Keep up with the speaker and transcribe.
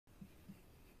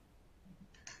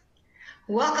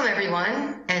Welcome,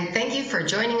 everyone, and thank you for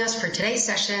joining us for today's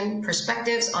session,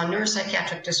 Perspectives on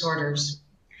Neuropsychiatric Disorders.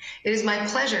 It is my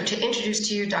pleasure to introduce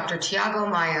to you Dr. Tiago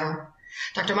Maia.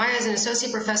 Dr. Maia is an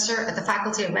associate professor at the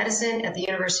Faculty of Medicine at the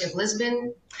University of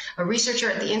Lisbon, a researcher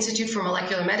at the Institute for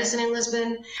Molecular Medicine in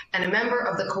Lisbon, and a member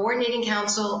of the Coordinating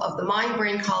Council of the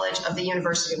Mind-Brain College of the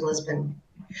University of Lisbon.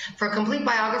 For a complete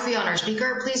biography on our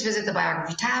speaker, please visit the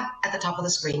Biography tab at the top of the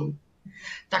screen.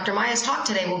 Dr. Maia's talk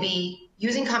today will be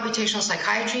using computational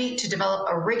psychiatry to develop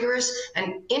a rigorous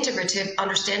and integrative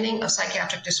understanding of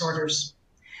psychiatric disorders.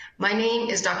 My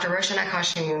name is Dr. Roshana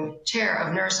Kashimu, Chair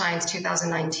of Neuroscience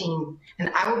 2019,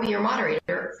 and I will be your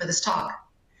moderator for this talk.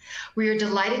 We are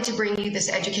delighted to bring you this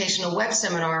educational web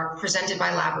seminar presented by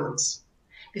LabRoots.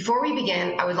 Before we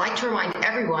begin, I would like to remind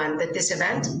everyone that this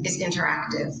event is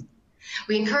interactive.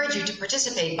 We encourage you to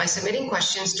participate by submitting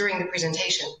questions during the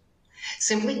presentation.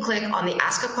 Simply click on the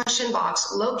Ask a Question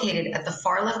box located at the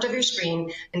far left of your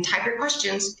screen and type your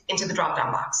questions into the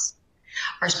drop-down box.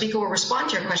 Our speaker will respond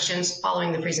to your questions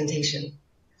following the presentation.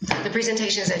 The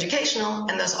presentation is educational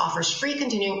and thus offers free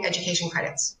continuing education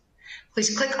credits.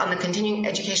 Please click on the Continuing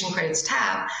Education Credits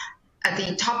tab at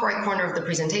the top right corner of the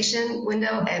presentation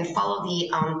window and follow the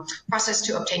process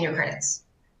to obtain your credits.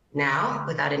 Now,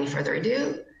 without any further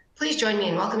ado, please join me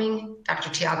in welcoming Dr.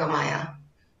 Tiago Maia.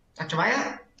 Dr.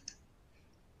 Maia?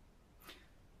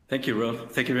 Thank you, Ro.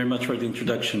 Thank you very much for the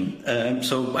introduction.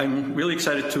 So I'm really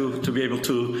excited to be able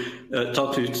to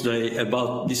talk to you today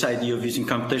about this idea of using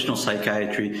computational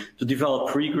psychiatry to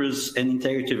develop rigorous and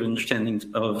integrative understanding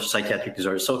of psychiatric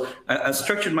disorders. So I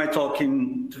structured my talk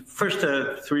in the first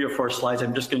 3 or 4 slides.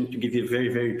 I'm just going to give you a very,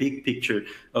 very big picture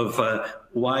of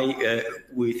why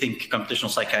we think computational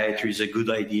psychiatry is a good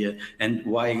idea and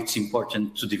why it's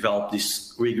important to develop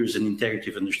this rigorous and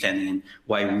integrative understanding and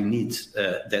why we need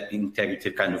that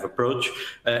integrative kind of approach.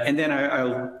 And then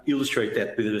I'll illustrate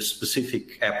that with a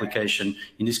specific application,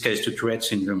 in this case to Tourette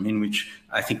syndrome, in which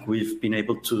I think we've been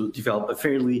able to develop a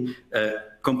fairly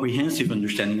comprehensive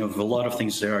understanding of a lot of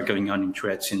things that are going on in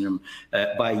Tourette syndrome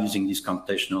by using these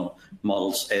computational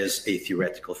models as a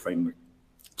theoretical framework.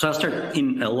 So I'll start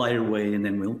in a lighter way, and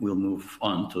then we'll move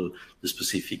on to the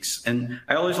specifics. And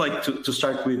I always like to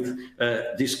start with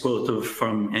this quote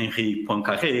from Henri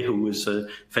Poincaré, who was a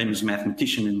famous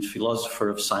mathematician and philosopher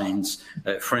of science,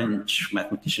 French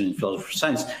mathematician and philosopher of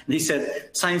science. And he said,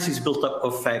 "Science is built up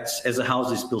of facts as a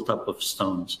house is built up of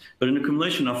stones. But an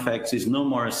accumulation of facts is no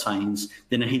more a science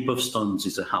than a heap of stones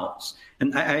is a house."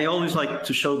 And I always like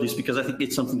to show this because I think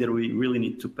it's something that we really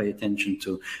need to pay attention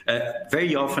to.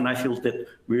 Very often I feel that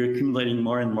we're accumulating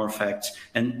more and more facts,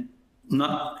 and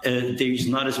there is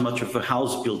not as much of a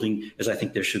house building as I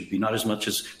think there should be, not as much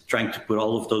as trying to put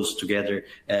all of those together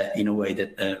in a way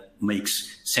that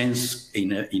makes sense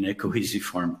in a cohesive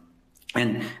form.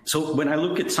 And so when I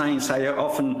look at science, I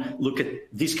often look at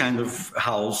this kind of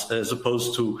house as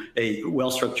opposed to a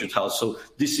well-structured house. So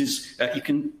this is, you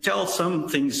can tell some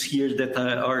things here that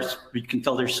you can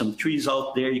tell there's some trees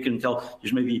out there. You can tell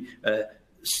there's maybe,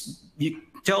 you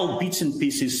tell bits and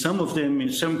pieces. Some of them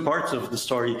in some parts of the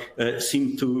story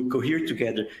seem to cohere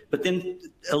together, but then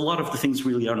a lot of the things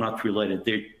really are not related.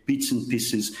 They're bits and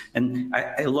pieces. And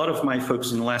a lot of my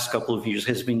focus in the last couple of years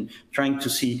has been trying to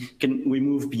see, can we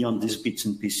move beyond these bits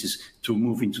and pieces to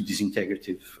move into these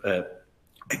integrative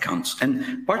accounts?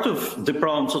 And part of the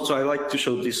problem, so I like to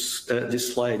show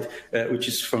this slide, which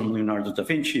is from Leonardo da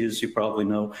Vinci, as you probably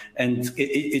know. And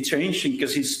it's very interesting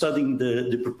because he's studying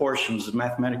the proportions, the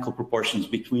mathematical proportions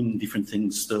between different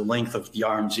things. The length of the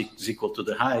arms is equal to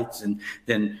the height, and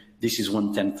then this is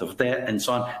 1/10 of that, and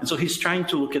so on. And so he's trying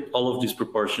to look at all of these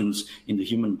proportions in the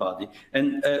human body.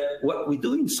 And what we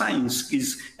do in science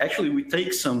is actually we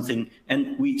take something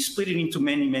and we split it into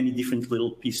many, many different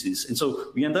little pieces. And so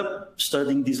we end up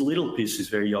studying these little pieces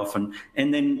very often,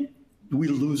 and then we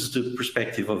lose the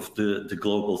perspective of the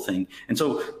global thing. And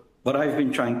so what I've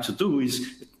been trying to do is,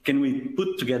 can we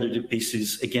put together the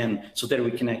pieces again so that we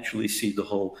can actually see the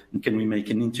whole, and can we make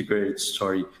an integrated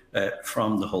story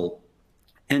from the whole?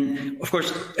 And of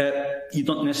course, you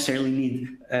don't necessarily need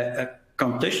a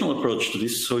computational approach to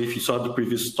this. So if you saw the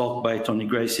previous talk by Tony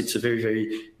Grace, it's a very, very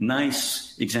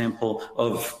nice example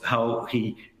of how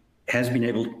he has been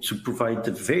able to provide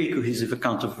a very cohesive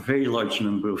account of a very large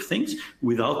number of things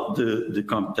without the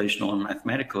computational and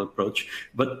mathematical approach.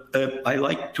 But I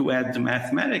like to add the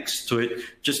mathematics to it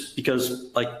just because,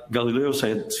 like Galileo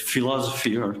said,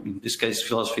 philosophy, or in this case,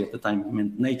 philosophy at the time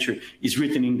meant nature, is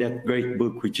written in that great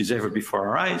book, which is ever before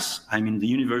our eyes. I'm in the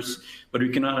universe, but we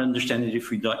cannot understand it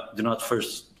if we do not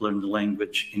first learn the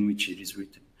language in which it is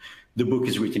written. The book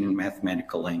is written in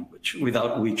mathematical language,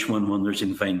 without which one wanders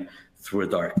in vain through a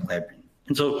dark labyrinth.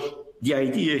 And so the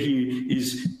idea here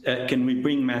is, can we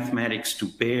bring mathematics to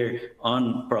bear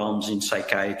on problems in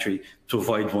psychiatry to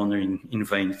avoid wandering in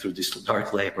vain through this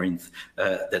dark labyrinth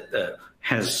that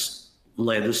has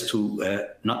led us to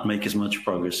not make as much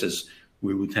progress as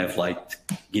we would have liked,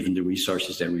 given the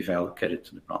resources that we've allocated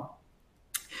to the problem.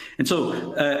 And so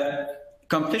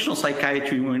computational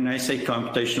psychiatry, when I say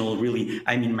computational, really,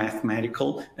 I mean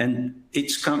mathematical, and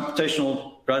it's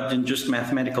computational rather than just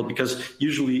mathematical, because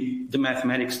usually the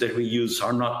mathematics that we use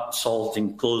are not solved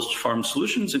in closed form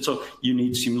solutions, and so you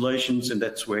need simulations, and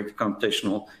that's where the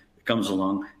computational comes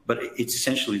along, but it's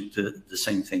essentially the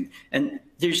same thing. And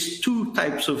there's two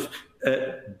types of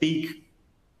big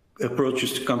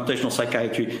approaches to computational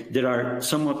psychiatry that are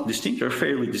somewhat distinct, or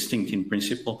fairly distinct in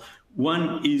principle.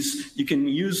 One is you can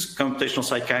use computational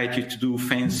psychiatry to do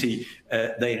fancy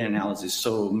data analysis,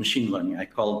 so machine learning. I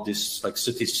call this like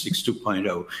statistics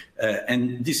 2.0.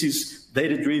 And this is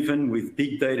data-driven with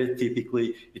big data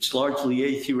typically. It's largely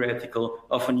atheoretical.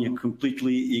 Often you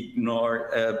completely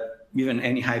ignore even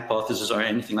any hypothesis or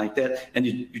anything like that, and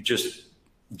you're just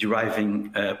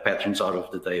deriving patterns out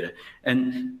of the data.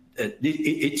 And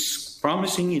it's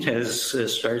promising. It has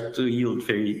started to yield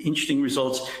very interesting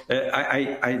results.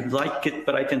 I like it,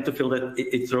 but I tend to feel that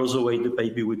it throws away the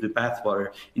baby with the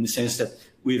bathwater, in the sense that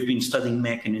we've been studying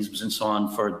mechanisms and so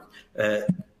on for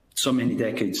so many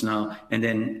decades now, and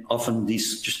then often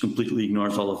this just completely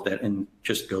ignores all of that and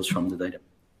just goes from the data.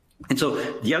 And so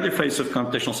the other phase of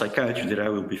computational psychiatry that I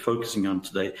will be focusing on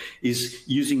today is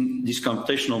using these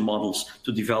computational models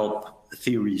to develop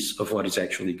theories of what is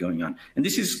actually going on. And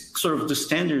this is sort of the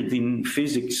standard in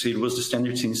physics. It was the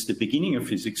standard since the beginning of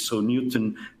physics. So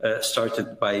Newton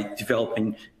started by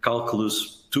developing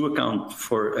calculus to account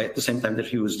for, at the same time that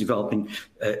he was developing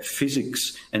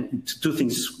physics. And two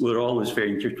things were always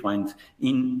very intertwined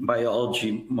in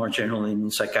biology more generally, and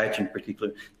in psychiatry in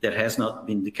particular. That has not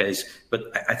been the case,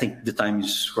 but I think the time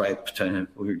is ripe.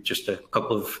 We're just a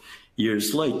couple of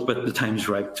years late, but the time is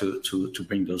ripe to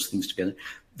bring those things together.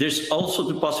 There's also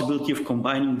the possibility of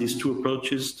combining these two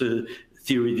approaches, the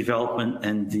theory development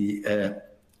and the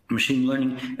machine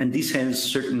learning, and this has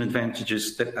certain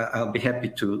advantages that I'll be happy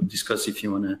to discuss if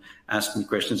you want to ask me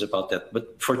questions about that.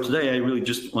 But for today, I really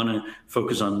just want to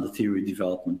focus on the theory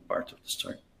development part of the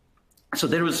story. So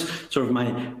that was sort of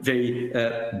my very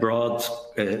broad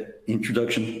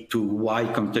introduction to why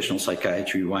computational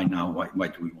psychiatry, why now, why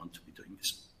do we want to be doing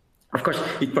this? Of course,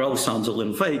 it probably sounds a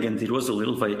little vague, and it was a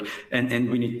little vague, and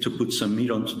we need to put some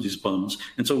meat onto these bones.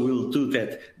 And so we'll do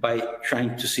that by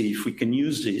trying to see if we can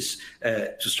use this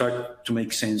to start to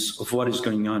make sense of what is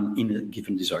going on in a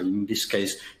given disorder, in this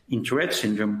case, in Tourette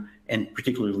syndrome, and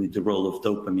particularly the role of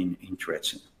dopamine in Tourette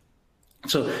syndrome.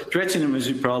 So Tourette syndrome, as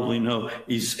you probably know,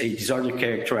 is a disorder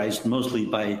characterized mostly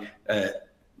by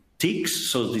tics,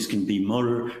 so these can be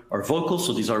motor or vocal,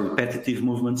 so these are repetitive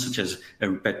movements such as a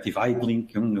repetitive eye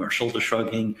blinking or shoulder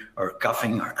shrugging or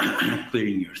coughing or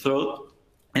clearing your throat.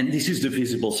 And this is the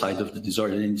visible side of the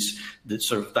disorder, and it's the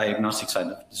sort of diagnostic side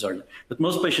of the disorder. But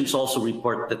most patients also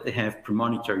report that they have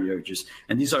premonitory urges,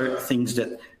 and these are things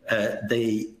that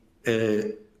these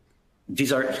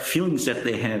are feelings that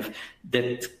they have,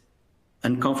 that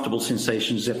uncomfortable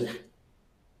sensations that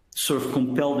sort of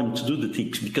compel them to do the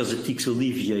tics, because the tics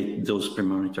alleviate those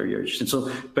premonitory urges. And so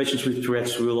patients with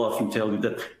Tourette's will often tell you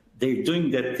that they're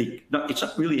doing that tic. No, it's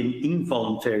not really an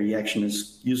involuntary action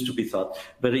as used to be thought,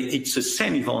 but it's a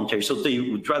semi-voluntary. So they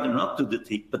would rather not do the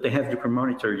tic, but they have the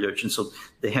premonitory urge, and so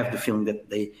they have the feeling that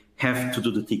they have to do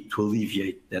the tic to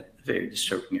alleviate that very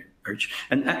disturbing urge.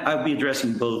 And I'll be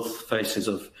addressing both phases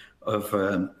of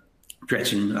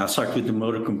Tourette. I'll start with the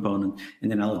motor component,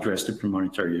 and then I'll address the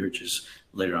premonitory urges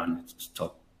later on in the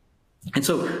talk. And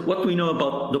so what we know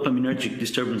about dopaminergic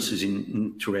disturbances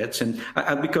in Tourette's, and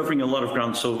I'll be covering a lot of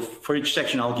ground. So for each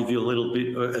section, I'll give you a little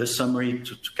bit a summary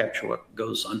to capture what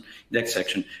goes on in that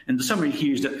section. And the summary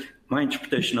here is that my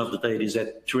interpretation of the data is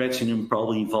that Tourette syndrome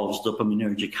probably involves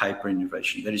dopaminergic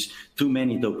hyperinnervation. There is too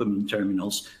many dopamine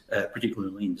terminals,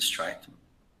 particularly in the striatum.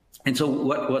 And so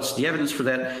what's the evidence for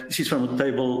that? This is from a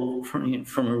table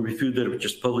from a review that we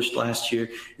just published last year,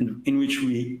 in which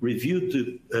we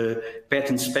reviewed the PET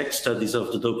and SPECT studies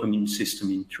of the dopamine system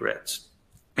in Tourette's.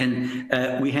 And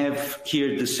we have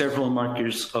here the several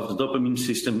markers of the dopamine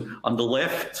system. On the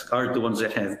left are the ones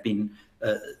that have been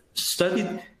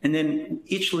studied, and then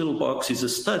each little box is a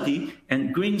study,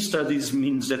 and green studies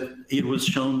means that it was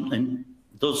shown, and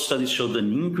those studies showed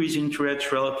an increase in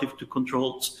Tourette's relative to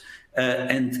controls.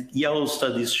 And yellow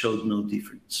studies showed no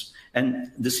difference. And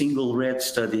the single red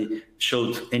study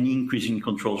showed an increase in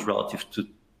controls relative to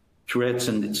Tourette's,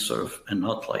 and it's sort of an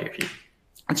outlier here.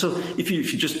 And so if you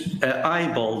just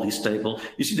eyeball this table,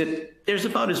 you see that there's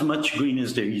about as much green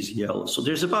as there is yellow. So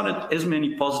there's about as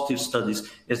many positive studies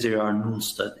as there are null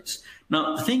studies.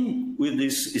 Now, the thing with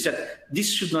this is that this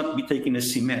should not be taken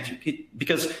as symmetric,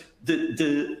 because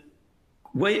the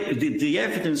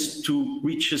evidence to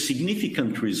reach a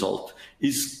significant result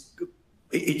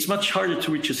it's much harder to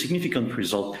reach a significant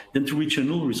result than to reach a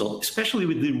null result, especially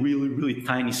with the really, really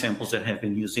tiny samples that have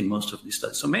been used in most of these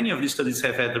studies. So many of these studies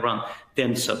have had around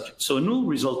 10 subjects. So a null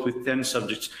result with 10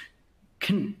 subjects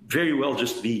can very well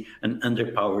just be an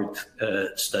underpowered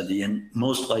study, and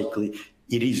most likely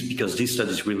it is, because these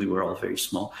studies really were all very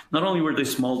small. Not only were they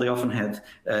small, they often had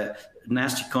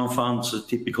nasty confounds. A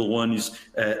typical one is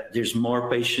there's more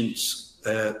patients,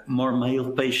 more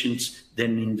male patients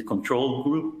than in the control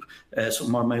group. So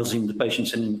more males in the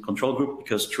patients than in the control group,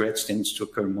 because Tourette's tends to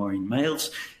occur more in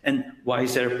males. And why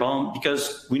is there a problem?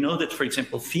 Because we know that, for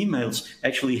example, females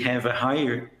actually have a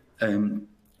higher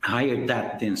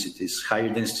DAT densities, higher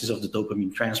densities of the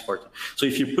dopamine transporter. So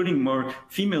if you're putting more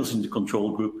females in the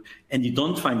control group and you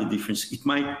don't find a difference, it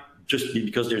might just be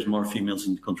because there's more females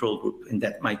in the control group, and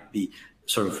that might be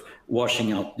sort of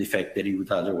washing out the effect that you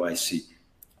would otherwise see.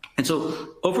 And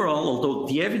so overall, although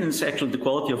the evidence, actually the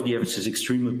quality of the evidence is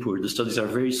extremely poor, the studies are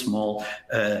very small,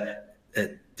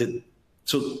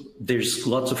 so there's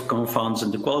lots of confounds,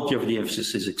 and the quality of the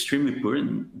evidence is extremely poor,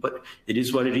 but it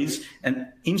is what it is. And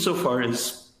insofar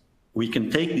as we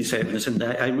can take this evidence, and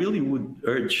I really would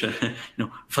urge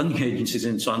funding agencies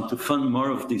and so on to fund more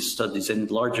of these studies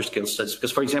and larger scale studies,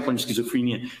 because, for example, in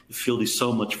schizophrenia, the field is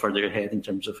so much further ahead in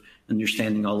terms of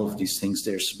understanding all of these things.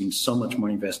 There's been so much more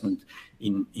investment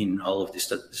in all of these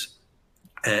studies.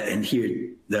 And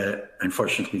here,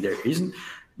 unfortunately, there isn't.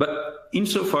 But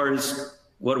insofar as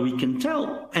what we can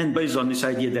tell, and based on this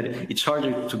idea that it's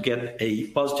harder to get a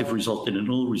positive result than a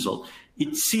null result,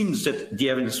 it seems that the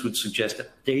evidence would suggest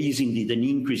that there is indeed an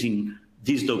increase in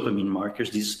these dopamine markers,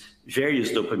 these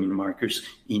various dopamine markers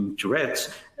in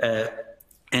Tourette's,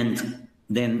 and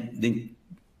then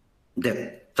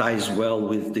that ties well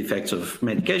with the effects of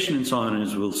medication and so on,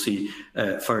 as we'll see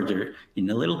further in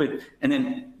a little bit. And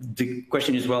then the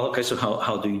question is, well, okay, so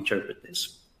how do you interpret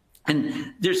this?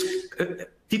 And there's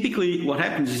typically what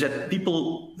happens is that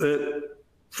people,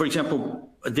 for example,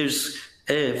 there's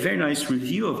a very nice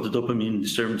review of the dopamine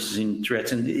disturbances in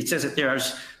Tourette's, and it says that there are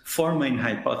 4 main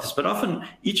hypotheses, but often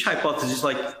each hypothesis is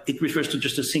like, it refers to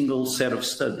just a single set of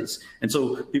studies. And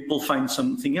so people find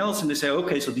something else and they say,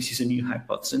 okay, so this is a new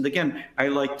hypothesis. And again, I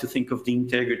like to think of the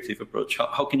integrative approach.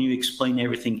 How can you explain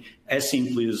everything as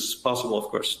simply as possible? Of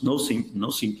course, no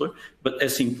simpler, but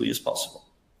as simply as possible.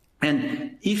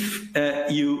 And if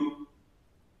you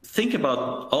think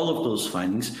about all of those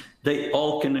findings, they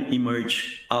all can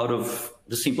emerge out of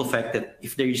the simple fact that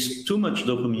if there is too much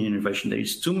dopamine innervation, there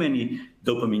is too many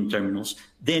dopamine terminals,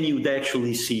 then you would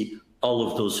actually see all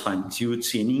of those findings. You would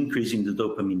see an increase in the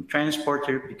dopamine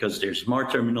transporter because there's more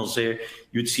terminals there.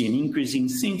 You'd see an increase in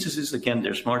synthesis. Again,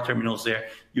 there's more terminals there.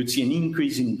 You'd see an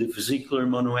increase in the vesicular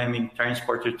monoamine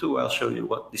transporter too. I'll show you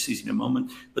what this is in a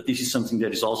moment, but this is something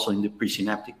that is also in the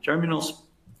presynaptic terminals.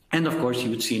 And of course, you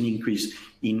would see an increase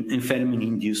in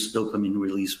amphetamine-induced dopamine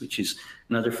release, which is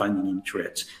another finding in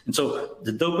Tourette's. And so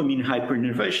the dopamine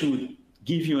hyperinnervation would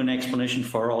give you an explanation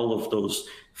for all of those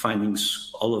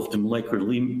findings, all of the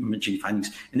molecular imaging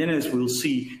findings. And then, as we'll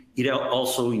see, it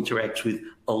also interacts with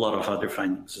a lot of other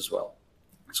findings as well.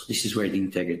 So this is where the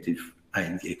integrative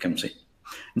idea comes in.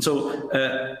 And so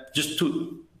just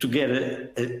to get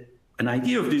an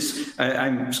idea of this,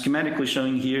 I'm schematically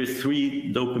showing here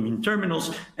 3 dopamine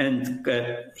terminals, and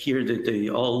here they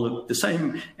all look the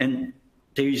same. And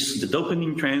there's the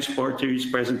dopamine transporter is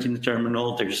present in the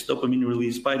terminal. There's dopamine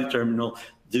released by the terminal.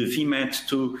 The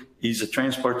VMAT2 is a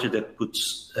transporter that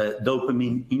puts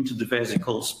dopamine into the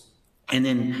vesicles. And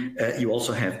then you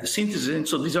also have the synthesis. And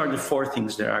so these are the 4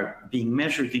 things that are being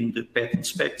measured in the PET and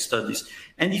SPECT studies.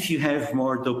 And if you have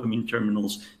more dopamine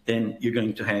terminals, then you're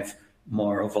going to have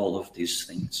more of all of these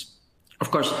things.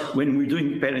 Of course, when we're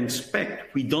doing PET and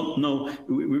SPECT, we don't know,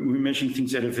 we're measuring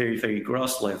things at a very, very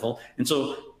gross level. And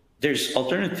so there's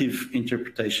alternative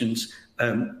interpretations.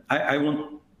 I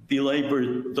won't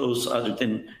belabor those other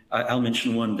than I'll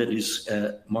mention one that is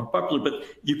more popular, but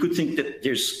you could think that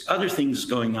there's other things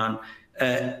going on.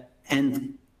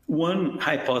 And one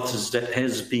hypothesis that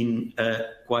has been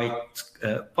quite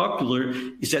popular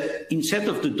is that instead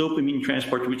of the dopamine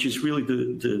transport, which is really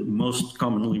the most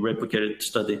commonly replicated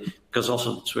study, because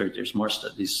also it's where there's more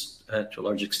studies to a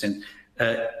large extent,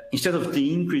 instead of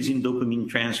the increase in dopamine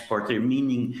transporter,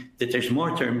 meaning that there's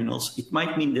more terminals, it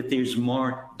might mean that there's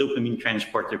more dopamine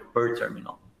transporter per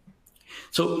terminal.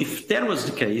 So if that was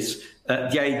the case,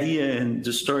 the idea and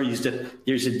the story is that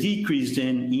there's a decrease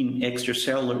then in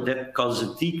extracellular, that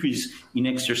causes a decrease in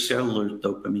extracellular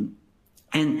dopamine.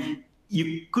 And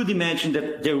you could imagine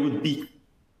that there would be,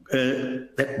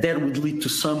 that would lead to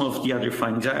some of the other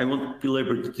findings. I won't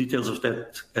belabor the details of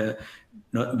that,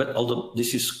 but although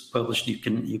this is published, you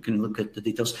can look at the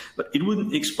details. But it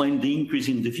wouldn't explain the increase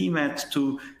in the VMAT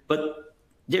too, but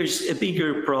there's a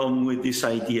bigger problem with this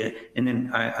idea, and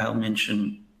then I'll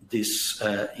mention this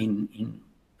in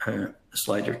a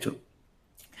slide or two.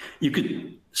 You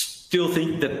could still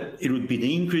think that it would be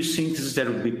the increased synthesis that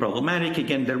would be problematic.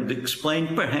 Again, that would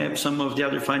explain perhaps some of the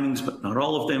other findings, but not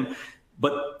all of them.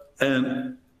 But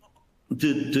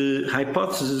the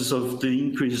hypothesis of the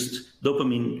increased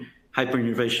dopamine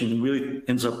hyperinnervation really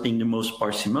ends up being the most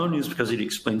parsimonious because it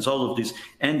explains all of this,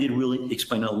 and it really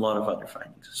explains a lot of other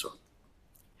findings as well.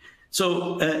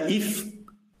 So if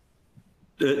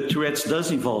Tourette's does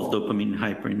involve dopamine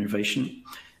hyperinnervation,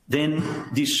 then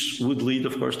this would lead,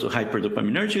 of course, to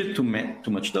hyperdopaminergia, too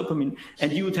much dopamine,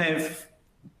 and you would have,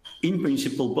 in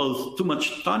principle, both too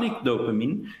much tonic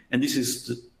dopamine, and this is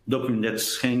the dopamine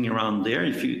that's hanging around there.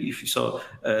 If you saw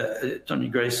Tony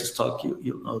Grace's talk,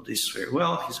 you'll know this very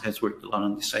well. He has worked a lot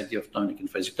on this idea of tonic and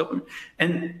phasic dopamine,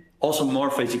 and also more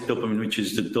phasic dopamine, which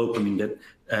is the dopamine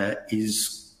that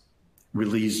is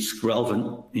released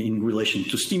relevant in relation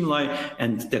to stimuli,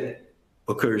 and that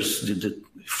occurs, the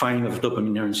firing of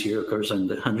dopamine neurons here occurs in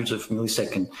the hundreds of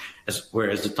milliseconds,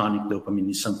 whereas the tonic dopamine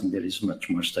is something that is much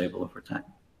more stable over time.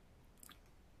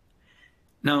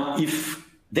 Now, if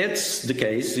that's the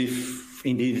case, if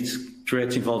indeed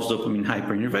Tourette's involves dopamine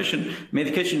hyperinnervation,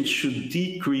 medication should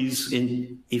decrease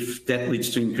if that leads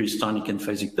to increased tonic and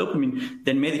phasic dopamine,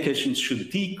 then medications should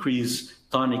decrease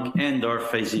tonic and or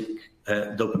phasic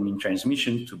dopamine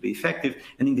transmission to be effective.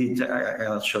 And indeed,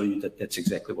 I'll show you that that's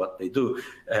exactly what they do.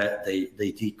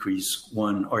 They decrease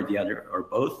one or the other or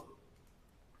both.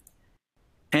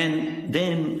 And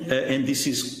then, and this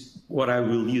is what I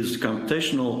will use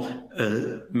computational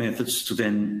methods to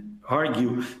then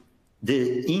argue,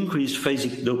 the increased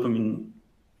phasic dopamine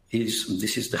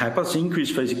this is the hypothesis,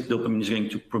 increased phasic dopamine is going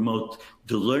to promote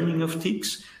the learning of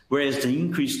tics, whereas the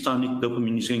increased tonic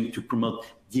dopamine is going to promote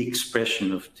the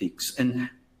expression of tics. And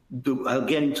I'll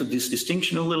get into this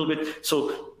distinction a little bit.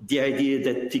 So the idea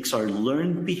that tics are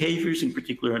learned behaviors, in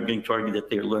particular, I'm going to argue that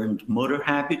they're learned motor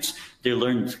habits. They're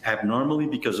learned abnormally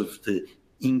because of the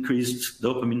increased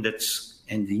dopamine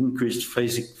and the increased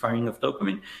phasic firing of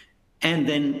dopamine. And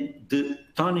then the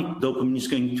tonic dopamine is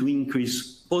going to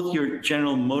increase both your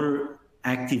general motor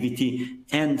activity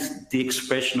and the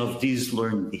expression of these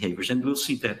learned behaviors. And we'll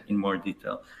see that in more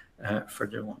detail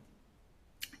further on.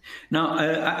 Now,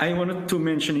 I wanted to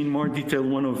mention in more detail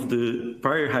one of the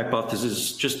prior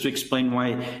hypotheses, just to explain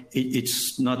why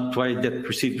it's not why that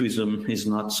perceived wisdom is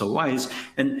not so wise.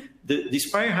 And this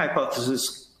prior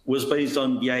hypothesis was based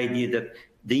on the idea that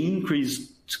the increased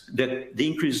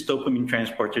dopamine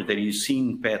transporter that you see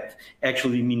in PET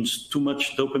actually means too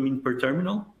much dopamine per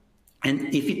terminal.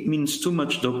 And if it means too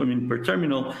much dopamine per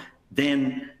terminal,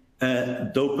 then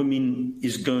that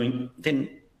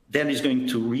is going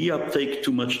to reuptake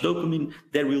too much dopamine.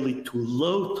 That will lead to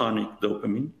low tonic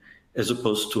dopamine as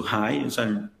opposed to high, as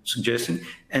I'm suggesting.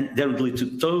 And that would lead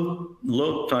to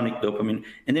low tonic dopamine.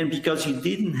 And then because you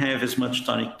didn't have as much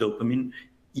tonic dopamine,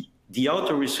 the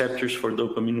autoreceptors for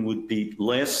dopamine would be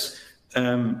less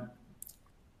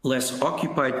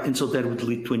occupied, and so that would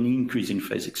lead to an increase in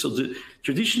phasic. So the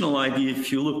traditional idea,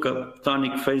 if you look up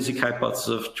tonic phasic hypothesis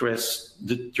of Tourette's,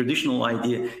 the traditional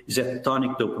idea is that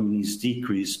tonic dopamine is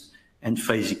decreased and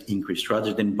phasic increased,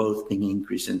 rather than both being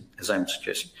increased, as I'm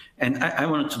suggesting. And I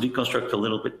wanted to deconstruct a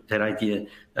little bit that idea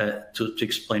to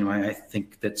explain why I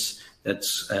think that's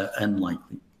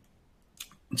unlikely.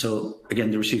 So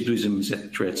again, the received wisdom is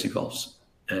that Tourette's involves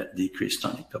decreased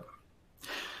tonic dopamine.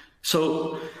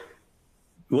 So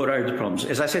what are the problems?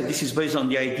 As I said, this is based on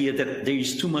the idea that there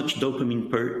is too much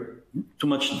dopamine too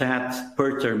much DAT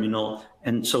per terminal,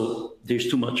 and so there's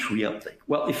too much reuptake.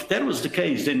 Well, if that was the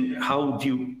case, then how do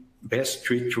you best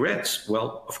treat Tourette's?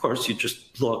 Well, of course, you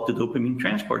just block the dopamine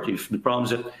transport. If the problem is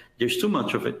that there's too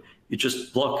much of it, you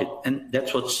just block it, and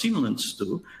that's what stimulants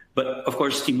do. But of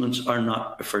course, stimulants are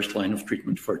not a first line of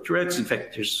treatment for Tourette's. In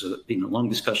fact, there's been a long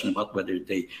discussion about whether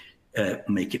they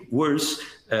make it worse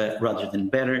rather than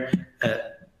better.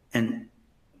 And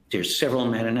there's several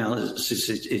meta-analyses.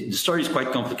 The story is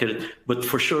quite complicated, but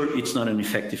for sure, it's not an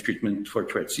effective treatment for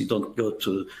Tourette's. You don't go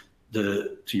to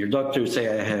your doctor,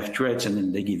 say, I have Tourette's, and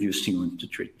then they give you a stimulant to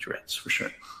treat Tourette's, for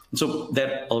sure. And so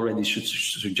that already should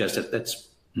suggest that that's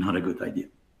not a good idea.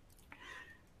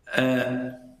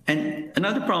 And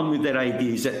another problem with that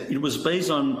idea is that it was based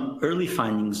on early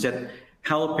findings that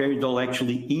haloperidol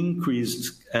actually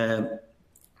increased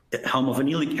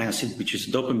halmovanillic acid, which is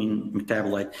dopamine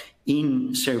metabolite, in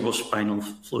cerebrospinal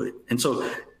fluid.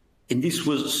 And this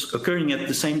was occurring at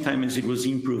the same time as it was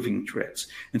improving Tourette's.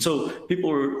 And so people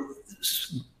were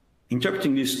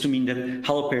interpreting this to mean that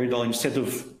haloperidol, instead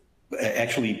of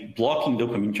actually blocking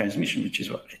dopamine transmission, which is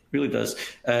what it really does,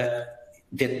 that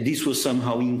this was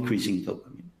somehow increasing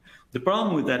dopamine. The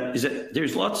problem with that is that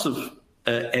there's lots of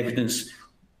evidence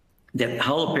that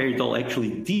haloperidol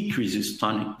actually decreases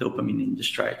tonic dopamine in the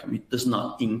striatum. It does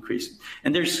not increase it.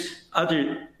 And there's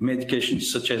other medications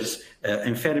such as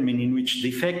amphetamine, in which the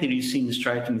effect that you see in the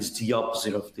striatum is the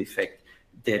opposite of the effect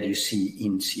that you see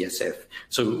in CSF.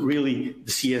 So really,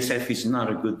 the CSF is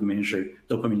not a good measure.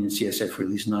 Dopamine in CSF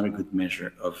really is not a good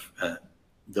measure of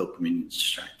dopamine in the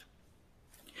striatum.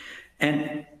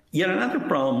 And yet another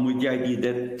problem with the idea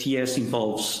that TS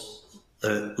involves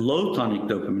low tonic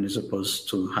dopamine as opposed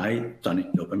to high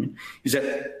tonic dopamine is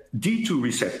that D2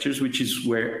 receptors, which is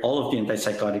where all of the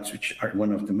antipsychotics, which are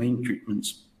one of the main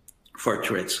treatments for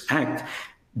Tourette's, act,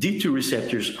 D2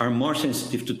 receptors are more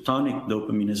sensitive to tonic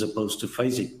dopamine as opposed to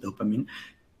phasic dopamine,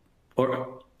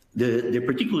 or they're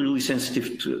particularly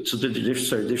sensitive to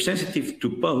they're sensitive to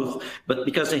both, but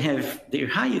because they have their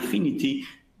high affinity,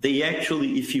 they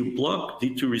actually, if you block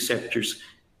D2 receptors,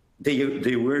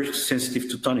 they were sensitive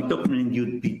to tonic dopamine, and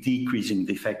you'd be decreasing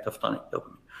the effect of tonic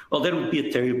dopamine. Well, that would be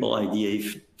a terrible idea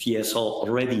if TS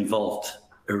already involved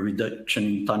a reduction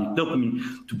in tonic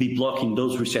dopamine. To be blocking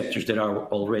those receptors that are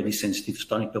already sensitive to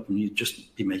tonic dopamine, you'd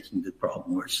just be making the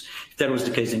problem worse. If that was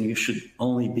the case, then you should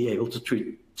only be able to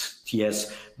treat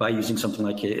TS by using something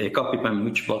like a copipam,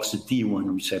 which blocks the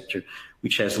D1 receptor,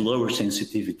 which has lower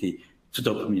sensitivity to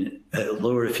dopamine,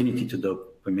 lower affinity to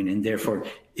dopamine, and therefore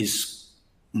is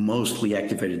mostly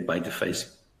activated by the phasic.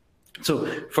 So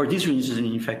for these reasons, and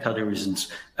in fact other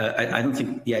reasons, I don't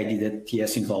think the idea that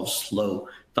TS involves low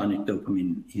tonic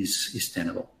dopamine is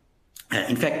tenable.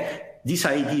 In fact, this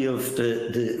idea of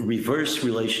the reverse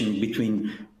relation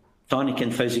between tonic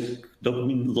and phasic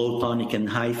dopamine, low tonic and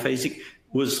high phasic,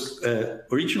 was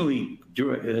originally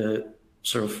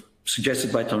sort of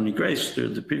suggested by Tony Grace,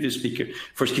 the previous speaker,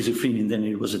 for schizophrenia, and then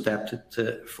it was adapted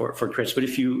for Tourette's. But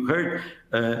if you heard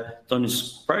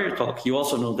Tony's prior talk, you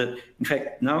also know that, in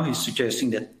fact, now he's suggesting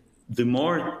that the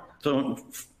more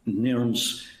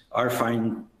neurons are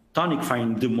tonic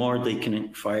firing, the more they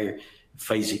can fire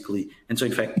phasically. And so,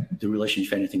 in fact, the relation,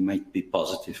 if anything, might be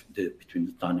positive between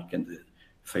the tonic and the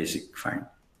phasic firing.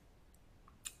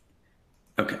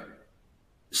 Okay.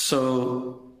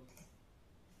 So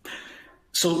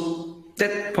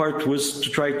that part was to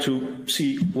try to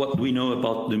see what we know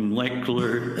about the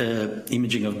molecular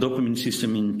imaging of dopamine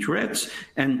system in Tourette's,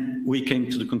 and we came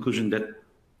to the conclusion that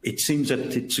it seems that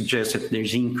it suggests that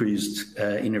there's increased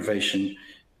innervation,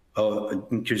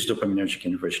 increased dopaminergic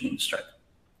innervation in the striatum.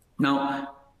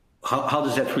 Now, how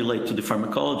does that relate to the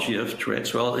pharmacology of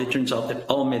Tourette's? Well, it turns out that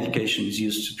all medications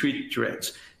used to treat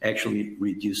Tourette's actually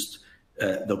reduced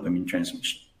dopamine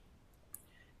transmission.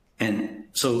 And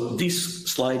so this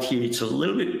slide here, it's a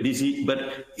little bit busy,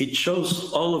 but it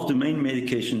shows all of the main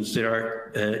medications that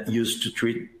are used to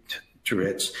treat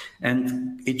Tourette's.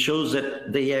 And it shows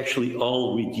that they actually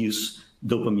all reduce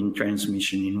dopamine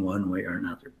transmission in one way or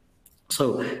another.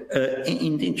 So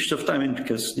in the interest of time, and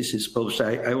because this is published,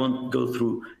 I won't go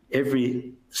through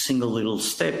every single little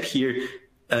step here,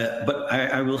 but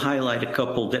I will highlight a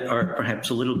couple that are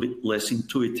perhaps a little bit less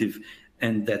intuitive,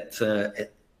 and that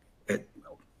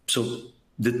so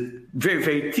the very,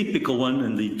 very typical one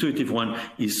and the intuitive one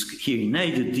is here in A,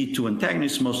 the D2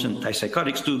 antagonists. Most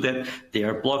antipsychotics do that. They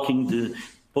are blocking the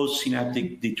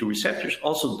postsynaptic D2 receptors,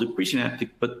 also the presynaptic,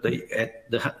 but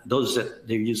those that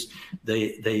they use,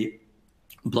 they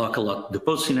block a lot the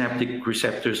postsynaptic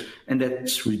receptors, and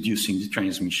that's reducing the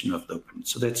transmission of dopamine.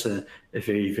 So that's a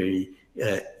very, very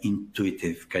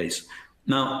intuitive case.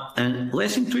 Now, a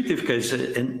less intuitive case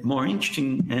and more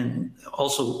interesting, and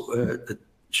also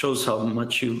shows how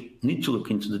much you need to look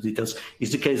into the details,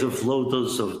 is the case of low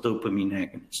dose of dopamine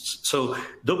agonists. So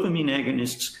dopamine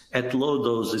agonists at low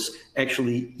doses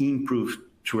actually improve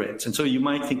Tourette's. And so you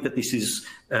might think that this is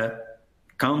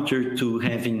counter to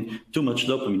having too much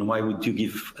dopamine. Why would you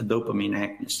give a dopamine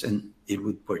agonist and it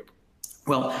would work?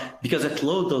 Well, because at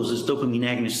low doses, dopamine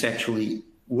agonists actually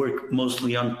work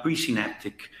mostly on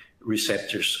presynaptic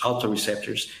receptors,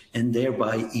 autoreceptors, and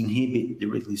thereby inhibit the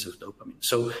release of dopamine.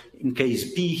 So in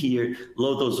case B here,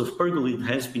 low dose of pergolide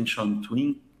has been shown to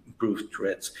improve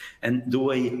Tourette's. And the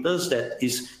way it does that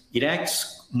is it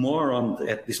acts more on,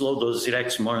 at these low doses, it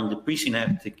acts more on the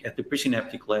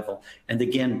presynaptic level. And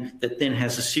again, that then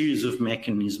has a series of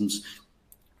mechanisms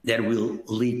that will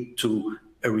lead to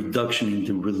a reduction in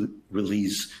the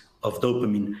release of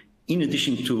dopamine, in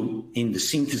addition to in the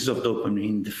synthesis of dopamine,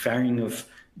 in the firing of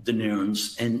the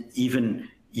neurons, and even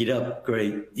it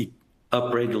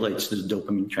upregulates the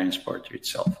dopamine transporter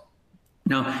itself.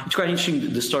 Now, it's quite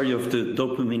interesting, the story of the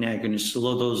dopamine agonists, the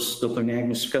low-dose dopamine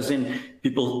agonists, because then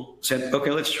people said,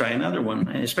 okay, let's try another one,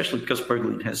 and especially because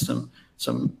pergolide has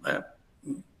some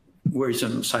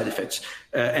worrisome side effects.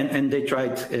 And they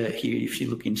tried, here, if you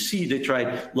look in C, they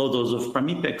tried low dose of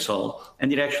pramipexole,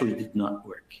 and it actually did not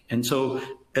work. And so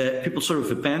people sort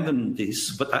of abandoned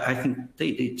this, but I think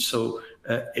they did so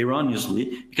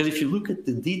erroneously, because if you look at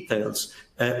the details,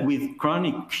 with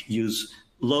chronic use,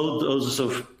 low doses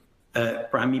of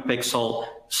pramipexole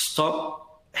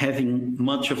stop having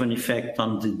much of an effect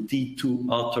on the D2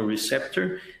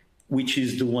 autoreceptor, which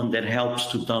is the one that helps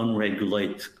to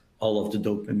downregulate all of the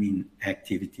dopamine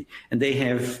activity. And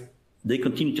they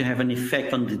continue to have an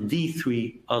effect on the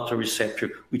D3 autoreceptor,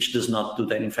 which does not do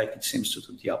that. In fact, it seems to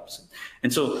do the opposite.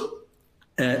 And so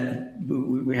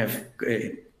we have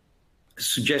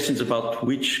suggestions about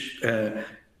which other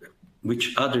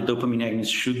dopamine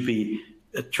agonists should be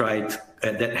tried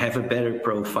that have a better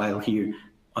profile here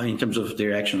in terms of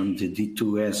their action on the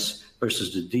D2S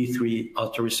versus the D3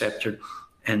 autoreceptor.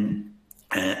 And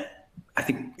I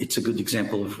think it's a good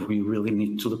example of we really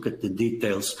need to look at the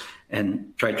details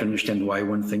and try to understand why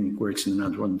one thing works and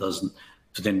another one doesn't,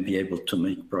 to then be able to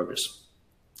make progress.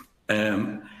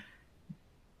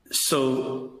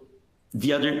 So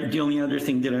the only other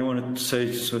thing that I wanted to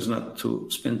say, so as not to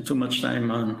spend too much time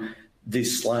on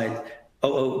this slide,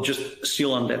 just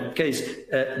still on that case,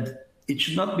 it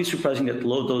should not be surprising that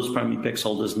low-dose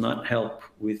pramipexole does not help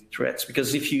with Tourette's,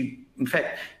 because in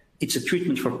fact, it's a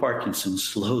treatment for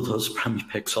Parkinson's. Low-dose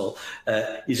pramipexole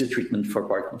is a treatment for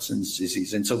Parkinson's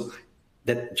disease. And so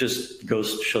that just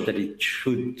goes to show that it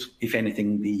should, if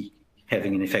anything, be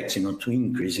having an effect similar to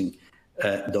increasing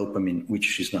dopamine,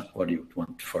 which is not what you would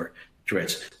want for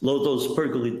Tourette's. Low-dose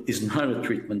pergolide is not a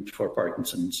treatment for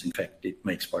Parkinson's. In fact, it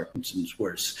makes Parkinson's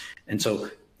worse. And so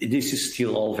this is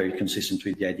still all very consistent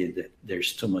with the idea that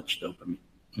there's too much dopamine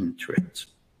in Tourette's.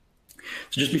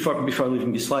 So just before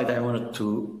leaving this slide, I wanted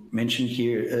to mention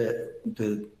here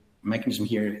the mechanism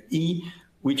here, E,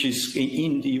 which is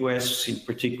in the US, in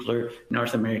particular,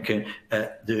 North America,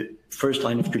 the first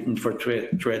line of treatment for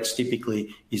Tourette's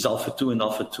typically is alpha-2 and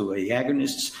alpha-2A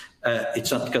agonists.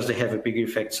 It's not because they have a bigger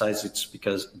effect size, it's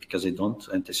because they don't.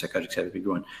 Antipsychotics have a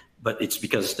bigger one, but it's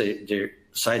because their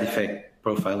side effect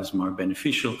profile is more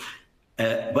beneficial.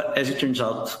 But as it turns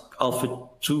out,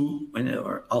 alpha-2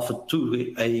 or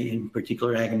alpha-2A in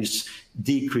particular agonists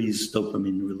decrease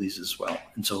dopamine release as well.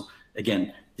 And so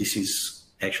again, this is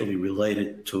actually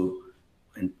related to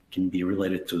and can be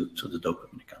related to the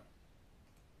dopamine account.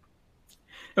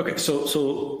 Okay,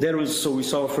 so we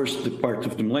saw first the part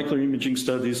of the molecular imaging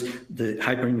studies, the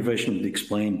hyperinnervation would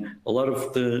explain a lot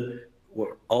of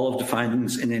all of the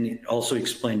findings, and then it also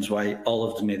explains why all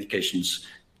of the medications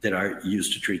that are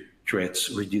used to treat Tourette's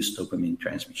reduce dopamine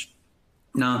transmission.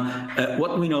 Now,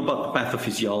 what do we know about the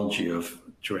pathophysiology of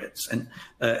Tourette's? And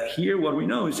here what we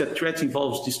know is that Tourette's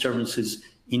involves disturbances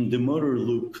in the motor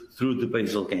loop through the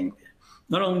basal ganglia.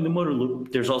 Not only the motor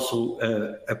loop, there's also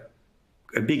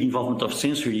a big involvement of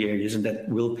sensory areas, and that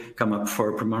will come up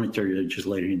for premonitory urges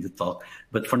later in the talk.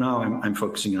 But for now, I'm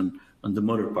focusing on the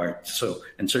motor part. So,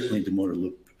 and certainly the motor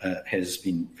loop has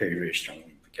been very, very strongly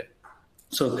implicated.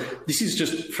 So this is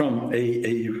just from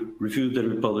a review that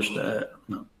we published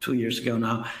 2 years ago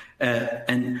now.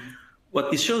 And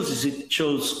what this shows is it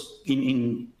shows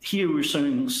in here we're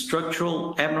showing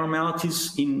structural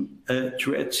abnormalities in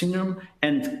Tourette syndrome,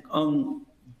 and on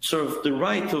sort of the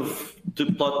right of the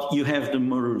plot, you have the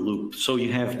motor loop. So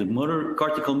you have the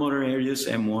cortical motor areas,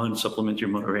 M1, supplementary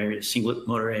motor area, cingulate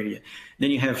motor area.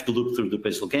 Then you have the loop through the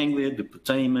basal ganglia, the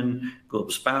putamen,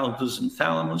 globus pallidus, and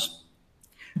thalamus.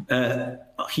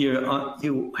 Here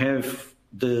you have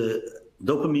the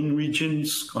dopamine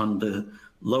regions on the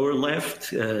lower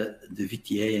left, the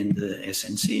VTA and the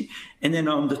SNC. And then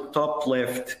on the top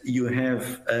left, you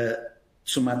have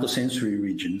somatosensory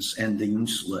regions and the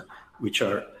insula, which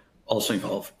are also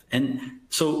involved. And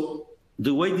so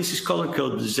the way this is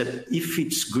color-coded is that if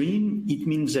it's green, it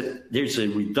means that there's a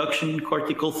reduction in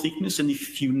cortical thickness. And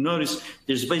if you notice,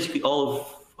 there's basically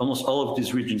almost all of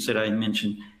these regions that I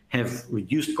mentioned have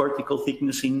reduced cortical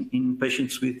thickness in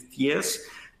patients with TS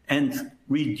and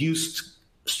reduced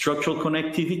structural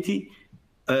connectivity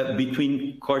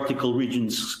between cortical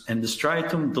regions and the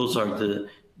striatum. Those are the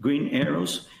green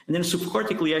arrows. And then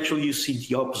subcortically, actually, you see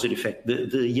the opposite effect.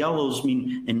 The yellows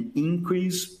mean an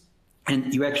increase,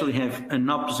 and you actually have an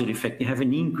opposite effect. You have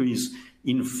an increase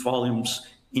in volumes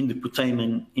in the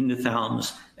putamen, in the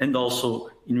thalamus, and also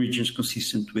in regions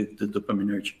consistent with the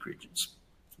dopaminergic regions.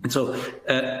 And so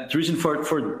the reason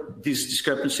for this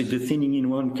discrepancy, the thinning in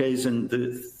one case and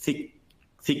the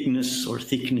thickness or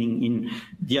thickening in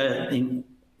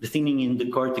the thinning in the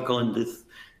cortical and the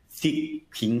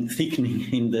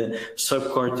thickening in the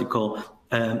subcortical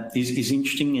is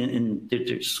interesting, and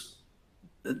there's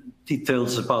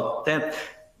details about that.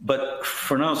 But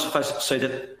for now, suffice it to say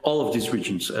that all of these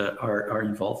regions are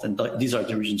involved, and these are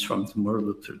the regions from the motor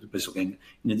loop to the basal ganglia,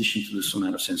 in addition to the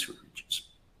somatosensory regions.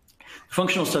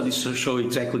 Functional studies show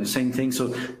exactly the same thing. So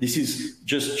this is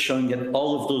just showing that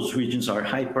all of those regions are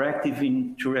hyperactive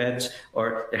in Tourette's,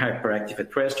 or they're hyperactive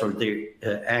at rest, or they're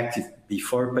active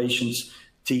before patients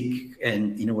tic,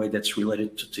 and in a way that's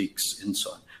related to tics and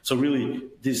so on. So really,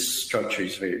 this structure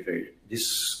is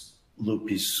this loop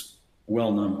is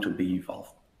well known to be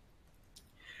involved.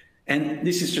 And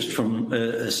this is just from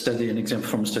a study, an example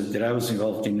from a study that I was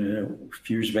involved in a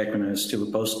few years back when I was still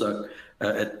a postdoc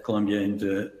at Columbia in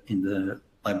the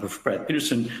lab of Brad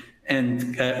Peterson,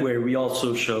 and where we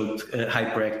also showed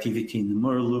hyperactivity in the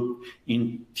motor loop,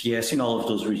 in TS, in all of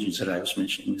those regions that I was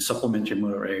mentioning, the supplementary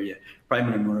motor area,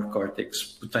 primary motor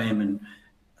cortex, putamen,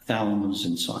 thalamus,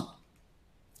 and so on.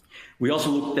 We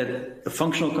also looked at the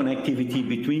functional connectivity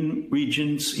between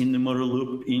regions in the motor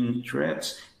loop in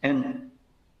Tourette's, and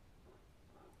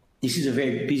this is a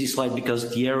very busy slide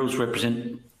because the arrows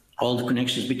represent all the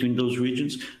connections between those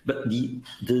regions, but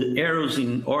the arrows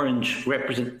in orange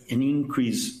represent an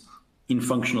increase in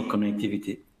functional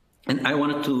connectivity. And I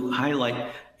wanted to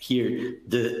highlight here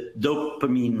the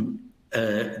dopamine,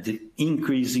 the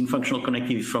increase in functional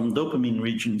connectivity from dopamine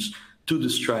regions to the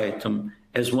striatum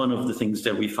as one of the things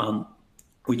that we found,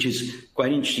 which is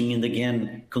quite interesting and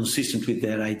again consistent with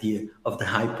that idea of the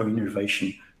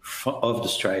hyperinnervation of the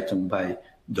striatum by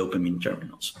dopamine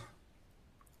terminals.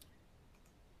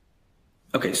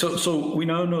 Okay, so we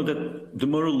now know that the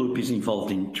motor loop is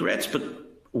involved in Tourette's, but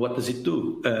what does it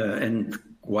do? And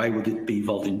why would it be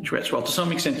involved in Tourette's? Well, to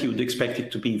some extent, you would expect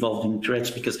it to be involved in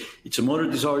Tourette's because it's a motor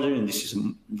disorder and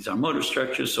these are motor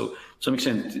structures. So to some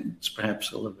extent, it's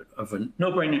perhaps a little bit of a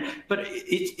no-brainer, but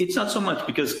it's not so much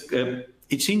because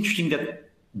it's interesting that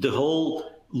the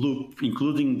whole loop,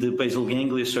 including the basal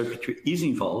ganglia circuitry, is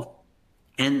involved.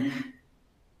 And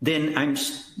then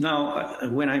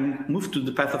when I moved to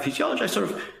the pathophysiology, I sort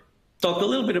of talked a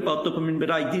little bit about dopamine, but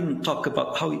I didn't talk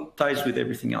about how it ties with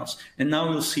everything else. And now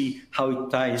we'll see how it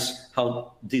ties,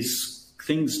 how these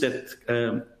things that,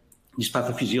 these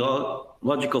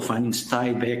pathophysiological findings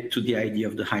tie back to the idea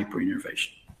of the hyperinnervation.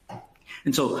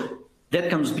 And so that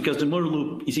comes because the motor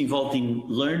loop is involved in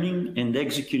learning and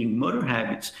executing motor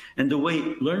habits, and the way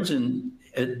it learns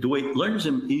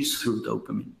them is through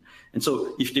dopamine. And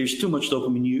so if there's too much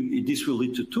dopamine, this will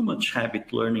lead to too much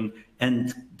habit learning,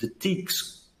 and the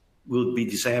tics will be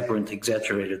these aberrant,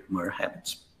 exaggerated motor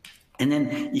habits. And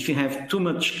then if you have too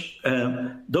much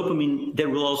dopamine, that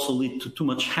will also lead to too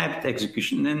much habit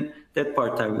execution. And that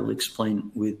part I will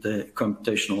explain with the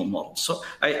computational model. So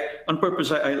on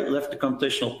purpose, I left the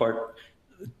computational part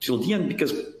till the end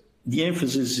because the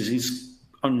emphasis is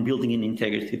on building an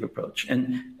integrative approach.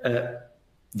 And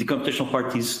the computational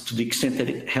part is to the extent that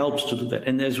it helps to do that.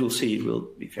 And as we'll see, it will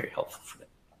be very helpful for that.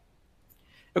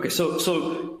 Okay,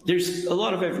 so there's a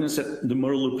lot of evidence that the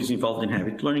motor loop is involved in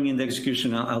habit learning and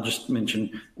execution. I'll just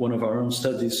mention one of our own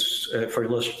studies for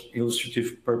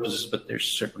illustrative purposes, but there's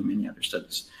certainly many other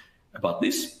studies about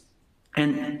this.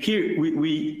 And here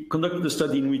we conducted a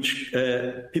study in which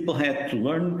people had to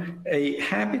learn a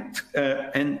habit,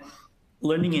 and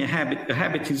learning a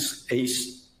habit is a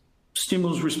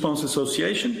stimulus-response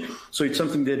association. So it's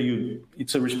something that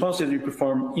it's a response that you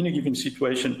perform in a given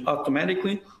situation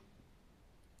automatically,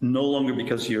 no longer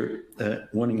because you're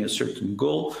wanting a certain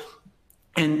goal.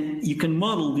 And you can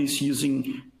model this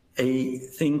using a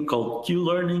thing called Q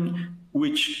learning,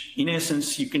 which in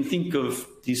essence, you can think of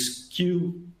these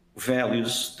Q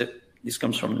values, that this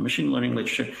comes from the machine learning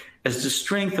literature, as the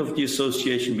strength of the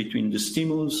association between the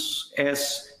stimulus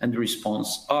S and the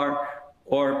response R,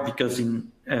 or because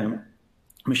in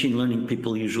machine learning,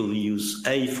 people usually use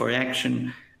A for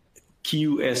action.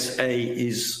 QSA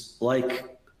is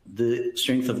like the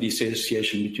strength of the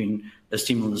association between a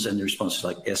stimulus and the response,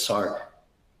 like SR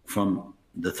from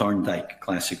the Thorndike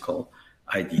classical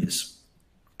ideas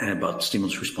about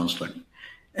stimulus response learning.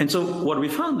 And so what we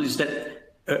found is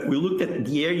that we looked at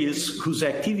the areas whose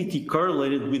activity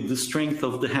correlated with the strength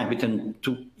of the habit, and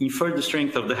to infer the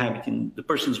strength of the habit in the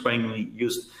person's brain, we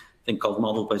used a thing called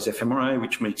model-based fMRI,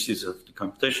 which makes use of the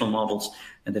computational models,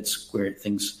 and that's where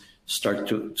things start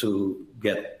to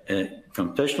get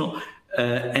computational.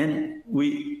 And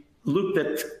we looked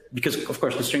at, because of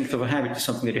course the strength of a habit is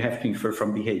something that you have to infer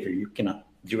from behavior. You cannot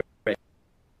directly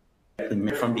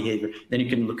measure from behavior. Then you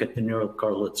can look at the neural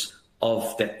correlates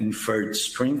of that inferred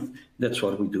strength. That's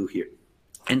what we do here.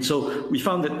 And so we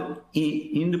found that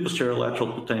in the posterior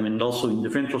lateral putamen and also in the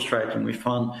ventral striatum, we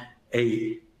found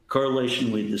a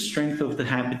correlation with the strength of the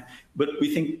habit, but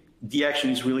we think the action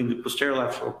is really in the posterior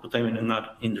lateral putamen and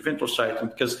not in the ventral striatum,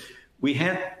 because we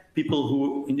had people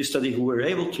who in this study who were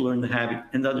able to learn the habit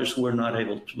and others who were not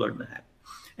able to learn the habit.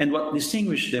 And what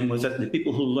distinguished them was that the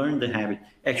people who learned the habit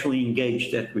actually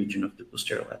engaged that region of the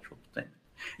posterior lateral putamen.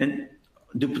 And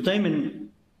the putamen,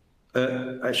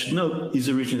 I should note, is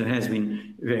a region that has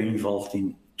been very involved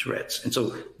in Tourette's. And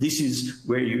so this is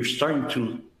where you're starting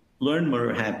to learn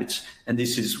motor habits, and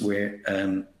this is where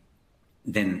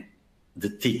then the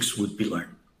tics would be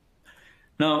learned.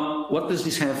 Now, what does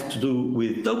this have to do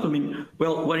with dopamine?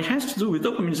 Well, what it has to do with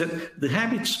dopamine is that the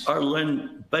habits are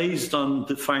learned based on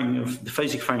the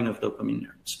phasic firing of dopamine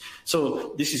neurons.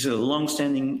 So this is a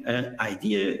long-standing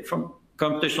idea from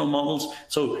computational models.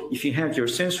 So if you have your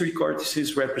sensory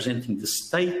cortices representing the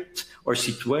state or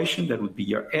situation, that would be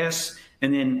your S,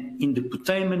 and then in the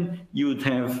putamen, you would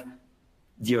have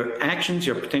your actions,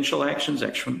 your potential actions,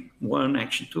 action 1,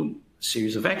 action 2,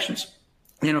 series of actions.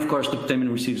 And of course, the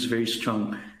putamen receives very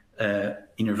strong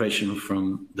innervation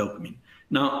from dopamine.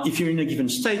 Now, if you're in a given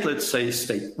state, let's say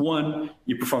state 1,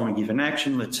 you perform a given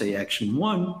action, let's say action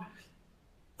 1.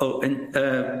 Oh,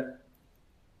 and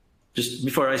just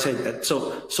before I say that,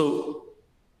 so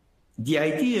the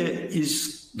idea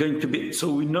is going to be,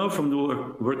 so we know from the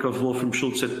work of Wolfram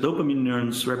Schultz that dopamine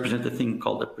neurons represent a thing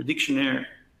called a prediction error.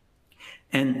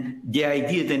 And the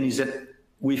idea then is that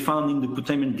we found in the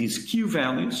putamen these Q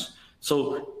values.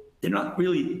 So they're not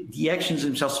really the actions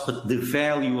themselves, but the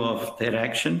value of that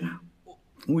action,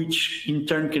 which in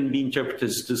turn can be interpreted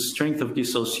as the strength of the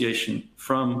association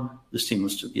from the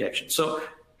stimulus to the action. So,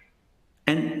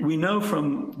 and we know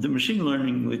from the machine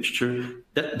learning literature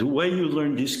that the way you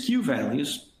learn these Q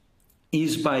values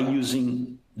is by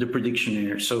using the prediction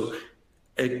error. So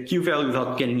a Q value,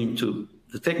 without getting into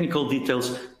the technical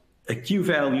details, a Q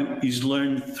value is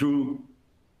learned through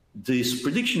this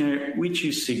prediction error, which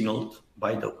is signaled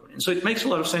by dopamine. And so it makes a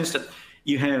lot of sense that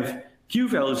you have Q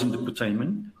values in the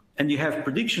putamen and you have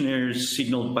prediction errors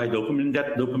signaled by dopamine, and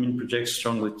that dopamine projects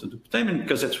strongly to the putamen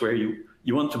because that's where you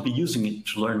want to be using it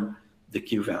to learn the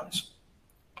Q values.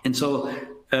 And so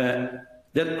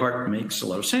that part makes a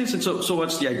lot of sense. And so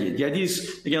what's the idea? The idea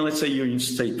is, again, let's say you're in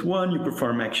state 1, you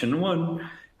perform action 1,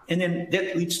 and then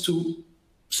that leads to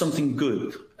something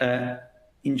good.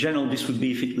 In general, this would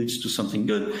be if it leads to something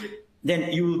good,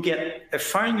 then you will get a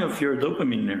firing of your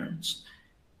dopamine neurons.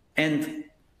 And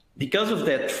because of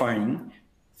that firing,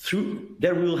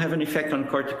 there will have an effect on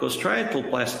corticostriatal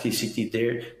plasticity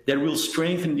there that will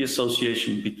strengthen the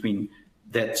association between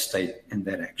that state and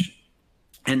that action.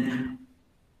 And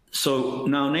so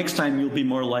now next time you'll be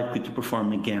more likely to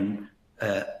perform again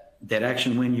that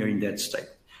action when you're in that state.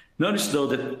 Notice though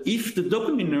that if the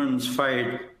dopamine neurons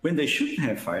fired when they shouldn't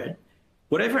have fired,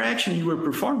 whatever action you were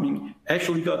performing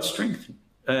actually got strengthened.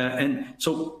 And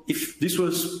so if this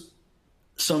was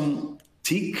some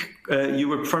tic, you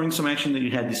were performing some action that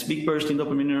you had this big burst in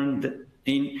dopamine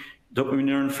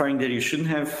neuron firing that you shouldn't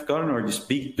have gotten, or this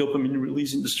big dopamine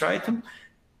release in the striatum,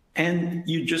 and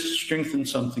you just strengthened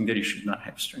something that you should not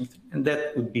have strengthened. And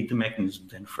that would be the mechanism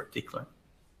then for tic learning.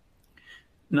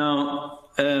 Now,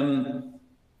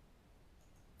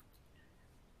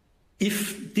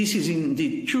 if this is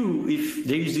indeed true, if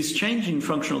there is this change in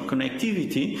functional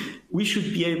connectivity, we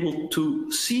should be able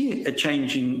to see a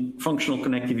change in functional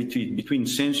connectivity between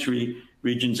sensory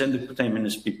regions and the putamen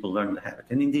as people learn the habit.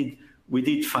 And indeed, we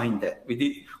did find that.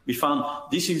 We found,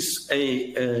 this is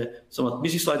a somewhat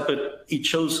busy slide, but it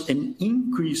shows an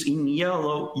increase in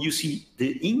yellow. You see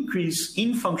the increase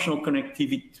in functional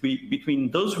connectivity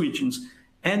between those regions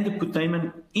and the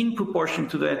putamen in proportion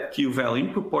to that Q value,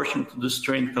 in proportion to the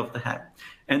strength of the habit.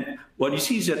 And what you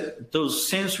see is that those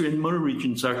sensory and motor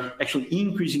regions are actually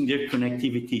increasing their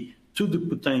connectivity to the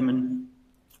putamen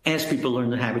as people learn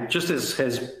the habit, just as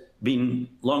has been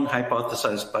long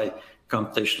hypothesized by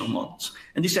computational models.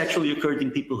 And this actually occurred in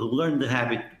people who learned the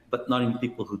habit, but not in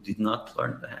people who did not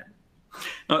learn the habit.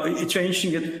 Now, it's very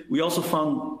interesting that we also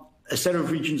found a set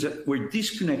of regions that were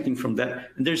disconnecting from that.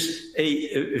 And there's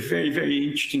a very, very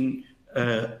interesting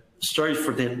story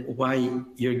for that, why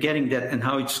you're getting that and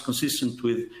how it's consistent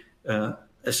with a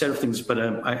set of things, but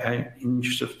in the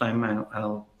interest of time,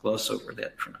 I'll gloss over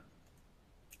that for now.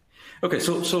 Okay,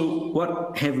 so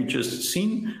what have we just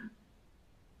seen?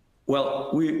 Well,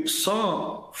 we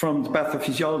saw from the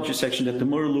pathophysiology section that the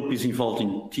motor loop is involved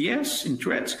in TS, in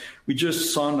Tourette's. We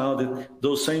just saw now that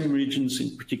those same regions,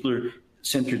 in particular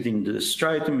centered in the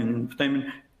striatum and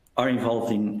putamen, are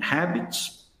involved in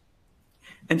habits.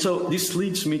 And so this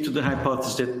leads me to the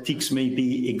hypothesis that tics may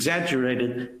be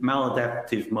exaggerated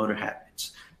maladaptive motor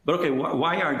habits. But okay,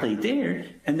 why are they there?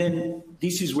 And then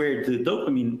this is where the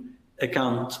dopamine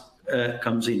account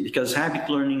comes in, because habit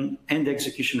learning and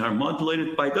execution are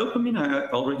modulated by dopamine. I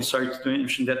already started to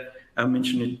mention that. I'll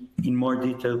mention it in more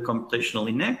detail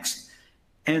computationally next.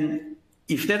 And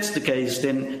if that's the case,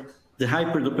 then the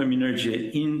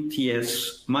hyperdopaminergia in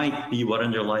TS might be what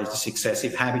underlies this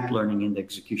excessive habit learning and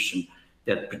execution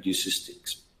that produces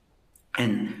tics,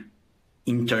 and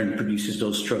in turn produces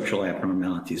those structural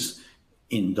abnormalities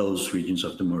in those regions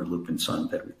of the motor loop and so on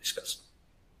that we discussed.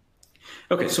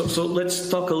 Okay, so let's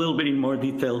talk a little bit in more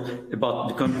detail about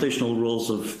the computational roles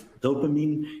of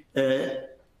dopamine.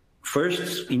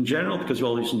 First, in general, because you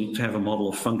always need to have a model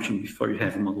of function before you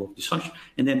have a model of dysfunction,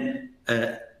 and then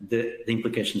the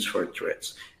implications for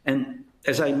Tourette's. And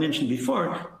as I mentioned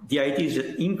before, the idea is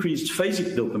that increased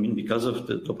phasic dopamine, because of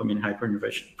the dopamine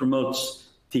hyperinnervation, promotes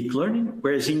tic learning,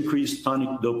 whereas increased tonic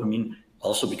dopamine,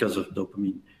 also because of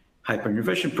dopamine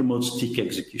hyperinnervation, promotes tic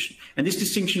execution. And this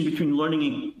distinction between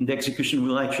learning and execution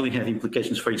will actually have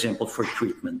implications, for example, for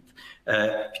treatment,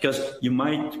 because you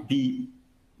might be,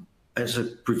 as a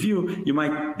preview, you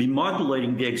might be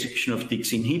modulating the execution of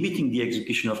tics, inhibiting the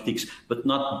execution of tics, but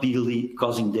not really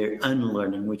causing their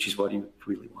unlearning, which is what you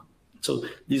really want. So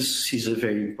this is a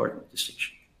very important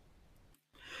distinction.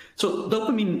 So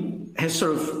dopamine has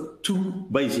sort of two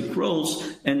basic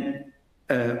roles, and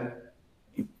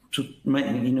to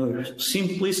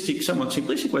simplistic, somewhat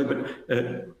simplistic way,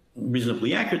 but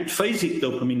reasonably accurate, phasic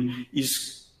dopamine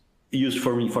is used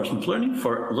for reinforcement learning,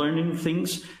 for learning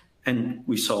things, and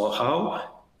we saw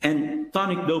how. And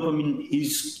tonic dopamine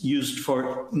is used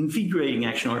for invigorating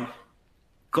action, or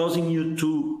causing you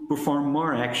to perform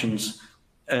more actions,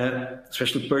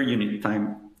 especially per unit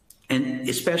time, and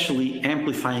especially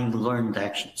amplifying learned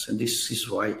actions. And this is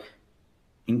why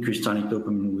increased tonic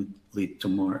dopamine would lead to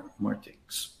more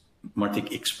tics, more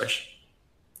tic expression.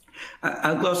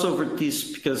 I'll gloss over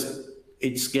this because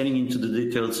it's getting into the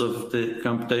details of the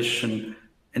computation,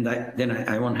 and then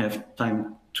I won't have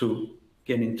time to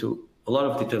get into a lot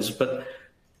of details. But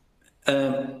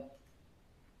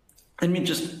let me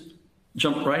just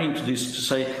jump right into this to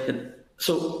say that,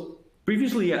 so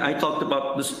previously I talked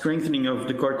about the strengthening of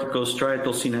the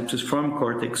corticostriatal synapses from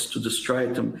cortex to the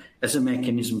striatum as a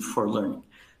mechanism for learning.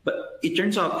 But it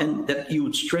turns out that you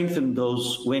would strengthen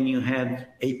those when you had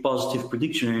a positive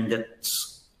prediction, and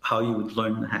that's how you would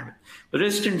learn the habit. But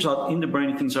as it turns out, in the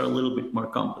brain, things are a little bit more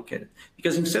complicated,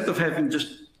 because instead of having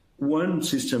just one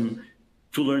system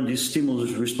to learn these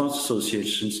stimulus-response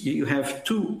associations, you have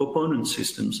two opponent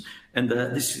systems, and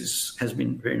this has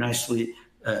been very nicely,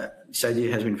 this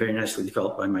idea has been very nicely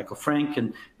developed by Michael Frank,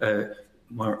 and a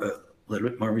little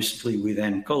bit more recently with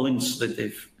Ann Collins, that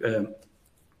they've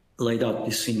laid out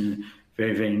this in a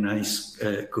very, very nice,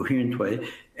 coherent way.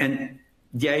 And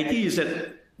the idea is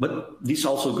that, but this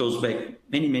also goes back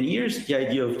many, many years, the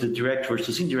idea of the direct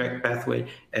versus indirect pathway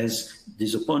as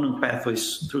these opponent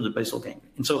pathways through the basal ganglia.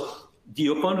 And so the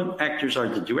opponent actors are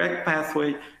the direct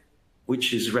pathway,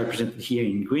 which is represented here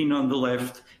in green on the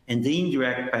left, and the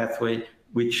indirect pathway,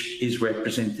 which is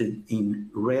represented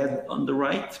in red on the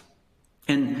right.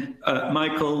 And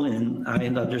Michael and I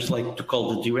and others like to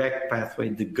call the direct pathway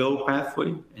the go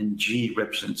pathway, and G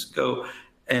represents go,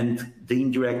 and the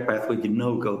indirect pathway the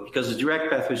no-go, because the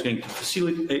direct pathway is going to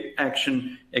facilitate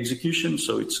action execution,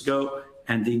 so it's go,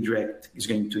 and the indirect is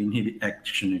going to inhibit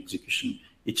action execution,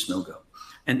 it's no-go.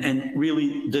 And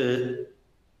really the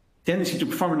tendency to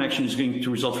perform an action is going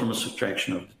to result from a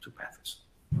subtraction of the two pathways.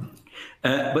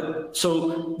 But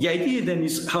so the idea then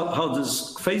is how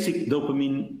does phasic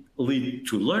dopamine lead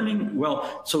to learning?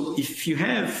 Well, so if you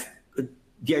have,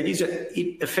 the idea is that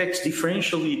it affects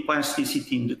differentially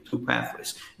plasticity in the two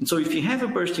pathways. And so if you have a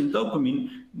burst in dopamine,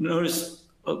 notice,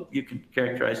 you can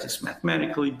characterize this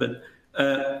mathematically, but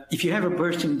if you have a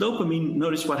burst in dopamine,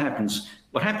 notice what happens.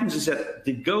 What happens is that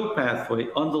the go pathway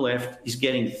on the left is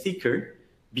getting thicker,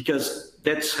 because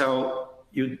that's how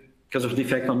you, because of the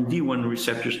effect on D1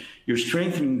 receptors, you're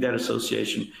strengthening that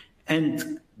association.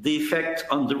 And the effect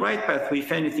on the right pathway,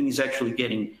 if anything, is actually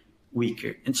getting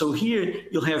weaker. And so here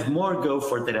you'll have more go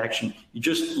for that action. You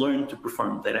just learn to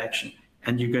perform that action,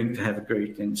 and you're going to have a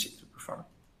great tendency to perform.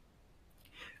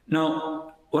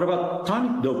 Now, what about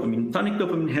tonic dopamine? Tonic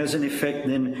dopamine has an effect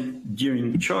then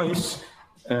during choice.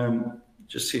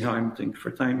 Just see how I'm doing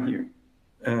for time here.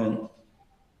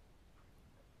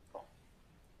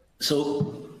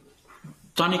 So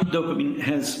tonic dopamine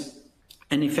has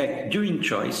an effect during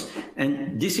choice,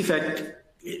 and this effect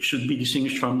should be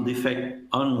distinguished from the effect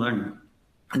on learning.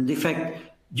 And the effect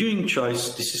during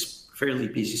choice, this is a fairly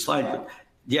busy slide, but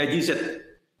the idea is that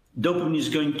dopamine is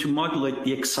going to modulate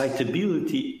the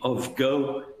excitability of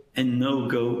go and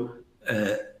no-go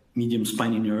medium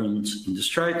spiny neurons in the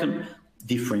striatum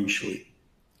differentially.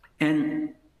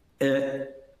 And in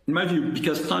my view,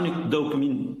 because tonic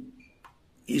dopamine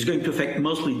is going to affect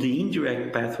mostly the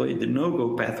indirect pathway, the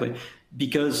no-go pathway,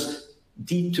 because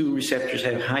D2 receptors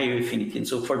have higher affinity. And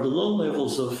so for the low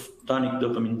levels of tonic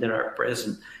dopamine that are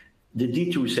present, the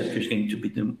D2 receptor is going to be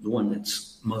the one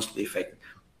that's mostly affected.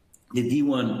 The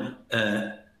D1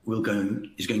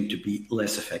 is going to be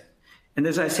less effective. And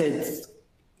as I said,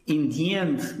 in the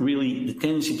end, really, the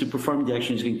tendency to perform the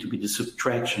action is going to be the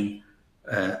subtraction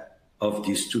of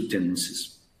these two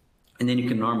tendencies. And then you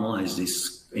can normalize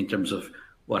this in terms of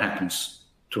what happens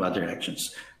to other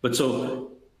actions. But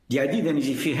so the idea then is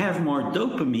if you have more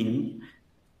dopamine,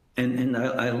 and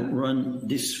I'll run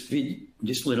this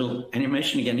little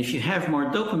animation again. If you have more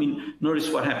dopamine, notice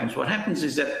what happens. What happens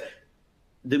is that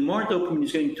the more dopamine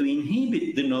is going to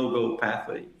inhibit the no-go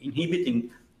pathway,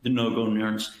 inhibiting the no-go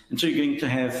neurons. And so you're going to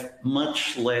have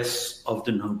much less of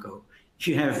the no-go. If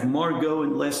you have more go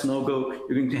and less no-go,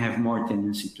 you're going to have more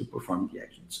tendency to perform the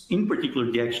actions. In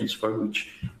particular, the actions for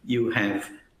which you have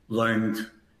learned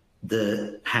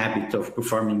the habit of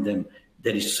performing them,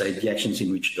 that is to say, the actions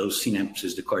in which those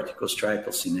synapses, the corticostriatal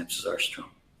synapses, are strong.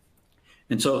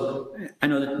 And so I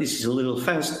know that this is a little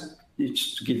fast,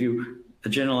 just to give you a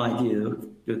general idea.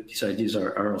 These ideas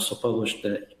are also published.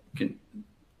 You can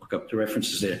look up the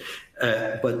references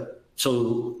there. But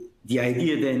so the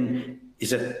idea then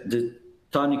is that the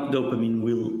tonic dopamine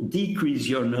will decrease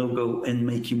your no-go and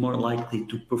make you more likely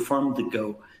to perform the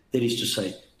go, that is to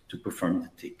say, to perform the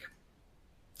tick.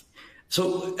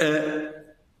 So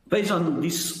based on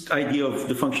this idea of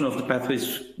the function of the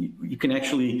pathways, you can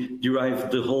actually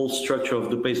derive the whole structure of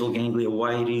the basal ganglia,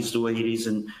 why it is the way it is,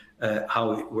 and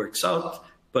how it works out.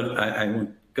 But I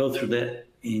won't go through that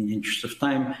in the interest of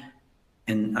time.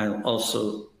 And I'll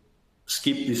also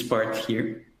skip this part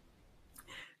here.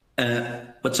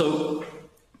 But so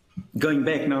going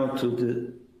back now to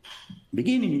the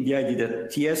beginning, the idea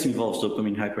that TS involves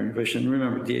dopamine hyperinnervation.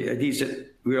 Remember, the idea is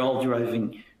that we're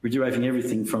deriving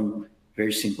everything from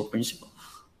very simple principle.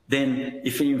 Then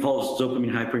if it involves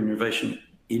dopamine hyperinnervation,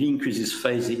 it increases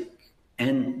phasic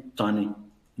and tonic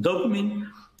dopamine,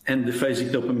 and the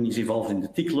phasic dopamine is involved in the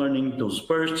tick learning, those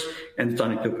bursts, and the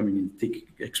tonic dopamine in the tick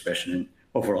expression and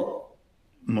overall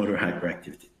motor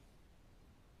hyperactivity.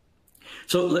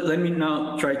 So let me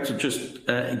now try to just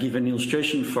give an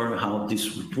illustration for how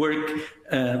this would work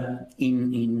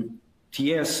in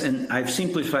TS, and I've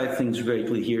simplified things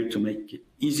greatly here to make it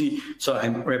easy. So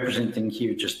I'm representing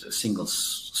here just a single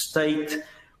state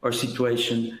or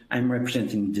situation. I'm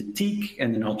representing the tick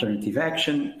and an alternative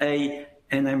action, A,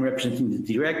 and I'm representing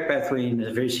the direct pathway in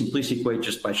a very simplistic way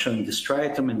just by showing the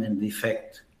striatum and then the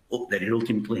effect that it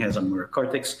ultimately has on motor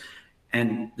cortex.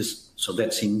 And so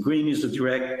that's in green is the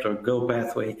direct or go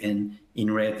pathway, and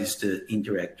in red is the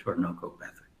indirect or no-go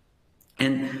pathway.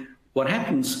 And what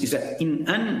happens is that in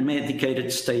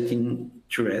unmedicated state in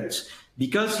Tourette's,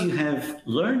 because you have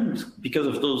learned, because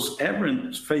of those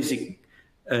aberrant phasic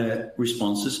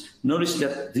responses, notice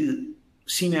that the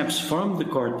synapse from the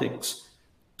cortex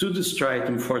to the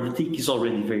striatum for the tick is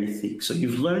already very thick. So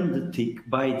you've learned the tick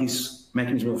by this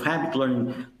mechanism of habit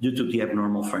learning due to the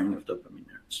abnormal firing of dopamine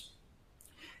neurons.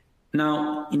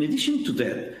 Now, in addition to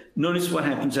that, notice what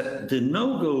happens that the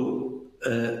no-go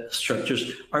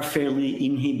structures are fairly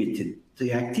inhibited.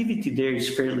 The activity there is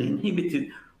fairly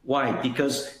inhibited. Why?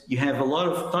 Because you have a lot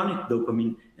of tonic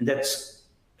dopamine, and that's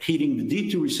hitting the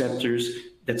D2 receptors,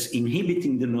 that's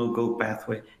inhibiting the no-go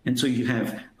pathway. And so you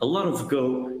have a lot of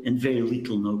go and very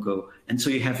little no-go. And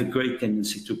so you have a great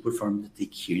tendency to perform the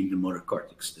tick here in the motor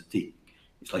cortex, the tick.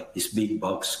 It's like this big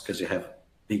box because you have a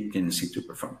big tendency to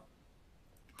perform.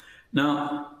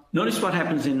 Now, notice what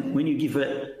happens when you give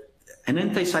an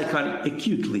antipsychotic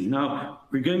acutely. Now,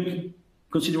 we're going to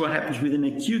consider what happens with an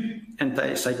acute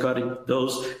antipsychotic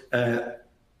dose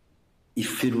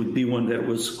if it would be one that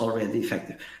was already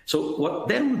effective. So what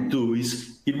that would do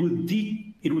is it would,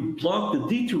 block the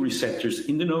D2 receptors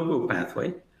in the no-go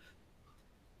pathway,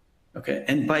 Okay,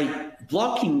 and by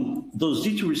blocking those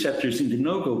D2 receptors in the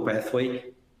no-go pathway,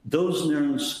 those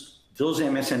neurons, those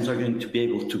MSNs are going to be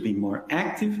able to be more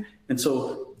active, and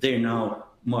so they're now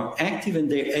more active and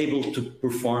they're able to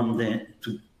perform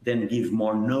then give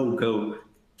more no-go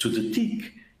to the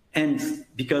tick. And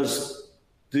because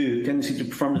the tendency to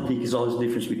perform the tick is always the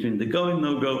difference between the go and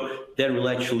no-go, that will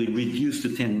actually reduce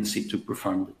the tendency to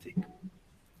perform the tick.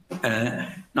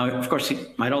 Now, of course,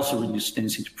 it might also reduce the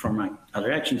tendency to perform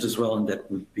other actions as well, and that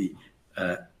would be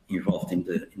involved in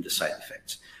the side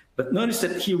effects. But notice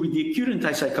that here with the acute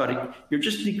antipsychotic, you're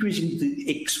just decreasing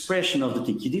the expression of the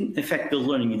tick. You didn't affect the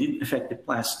learning, you didn't affect the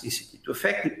plasticity. To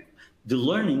affect the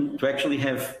learning, to actually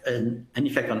have an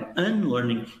effect on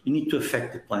unlearning, you need to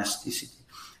affect the plasticity.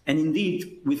 And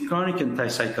indeed, with chronic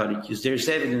antipsychotic use, there's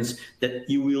evidence that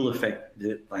you will affect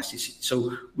the plasticity.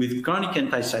 So with chronic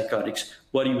antipsychotics,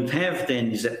 what you would have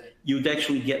then is that you would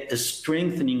actually get a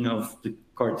strengthening of the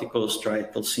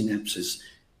corticostriatal synapses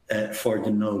for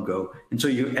the no-go. And so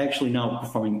you're actually now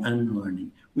performing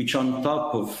unlearning, which on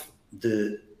top of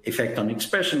the effect on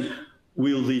expression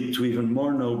will lead to even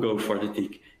more no-go for the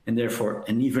tick, and therefore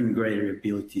an even greater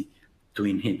ability to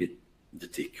inhibit the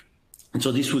tick. And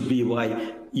so this would be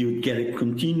why you'd get a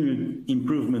continued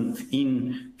improvement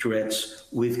in Tourette's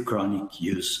with chronic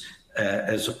use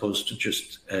as opposed to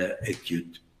just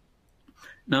acute.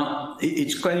 Now,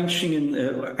 it's quite interesting, and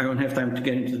I don't have time to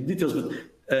get into the details,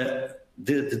 but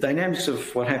the dynamics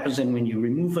of what happens then when you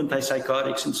remove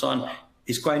antipsychotics and so on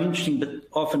is quite interesting, but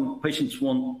often patients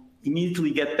won't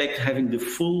immediately get back to having the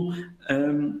full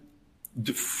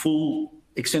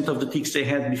extent of the tics they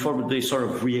had before, but they sort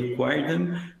of reacquire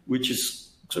them, which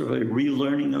is sort of a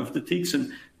relearning of the tics,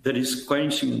 and that is quite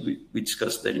interesting. We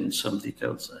discussed that in some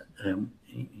details in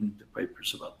the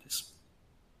papers about this.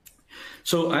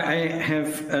 So I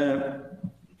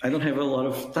don't have a lot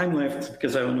of time left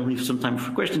because I want to leave some time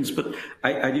for questions, but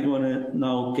I did want to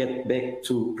now get back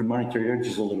to premonitory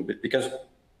urges a little bit, because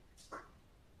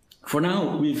for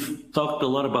now we've talked a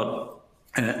lot about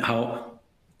how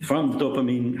from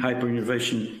dopamine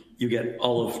hyperinnervation you get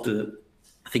all of the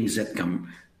things that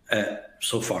come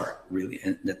so far, really,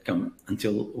 and that come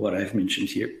until what I've mentioned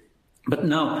here. But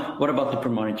now, what about the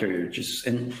premonitory urges?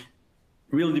 And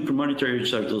really, the premonitory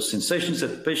urges are those sensations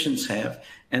that patients have.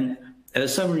 And a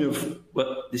summary of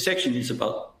what this section is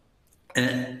about,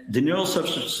 the neural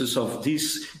substances of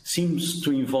this seems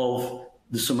to involve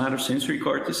the somatosensory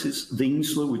cortices, the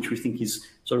insula, which we think is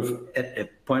sort of at a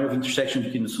point of intersection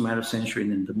between the somatosensory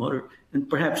and then the motor, and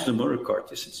perhaps the motor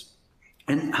cortices.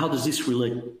 And how does this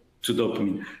relate to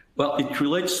dopamine? Well, it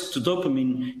relates to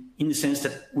dopamine in the sense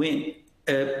that when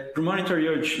a premonitory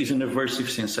urge is an aversive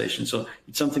sensation, so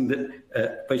it's something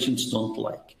that patients don't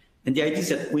like. And the idea is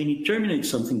that when you terminate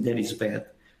something that is bad,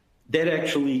 that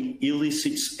actually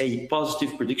elicits a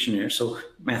positive prediction error. So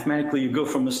mathematically, you go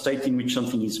from a state in which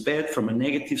something is bad, from a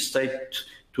negative state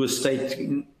to a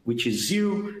state which is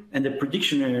zero, and the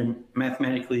prediction error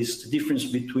mathematically is the difference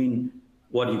between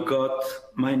what you got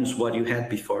minus what you had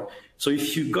before. So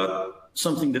if you got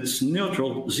something that's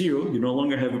neutral, zero, you no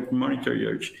longer have a premonitory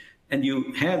urge, and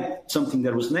you had something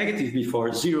that was negative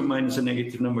before, zero minus a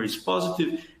negative number is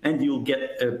positive, and you'll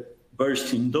get a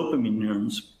burst in dopamine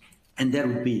neurons, and that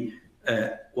would be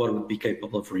what would be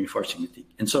capable of reinforcing the tick.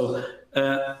 And so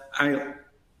I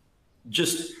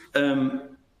just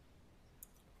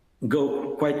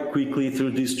go quite quickly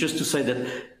through this just to say that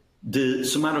the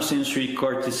somatosensory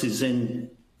cortices and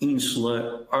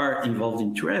insula are involved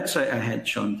in Tourette's. I had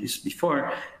shown this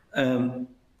before.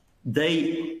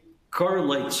 They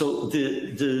correlate, so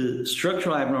the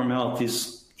structural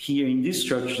abnormalities here in these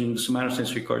structures in the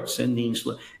somatosensory cortex and the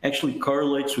insula actually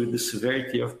correlates with the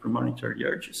severity of premonitory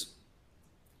urges.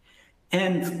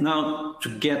 And now to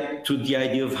get to the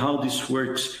idea of how this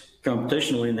works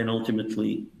computationally, and then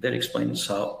ultimately that explains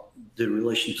how the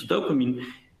relation to dopamine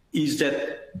is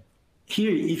that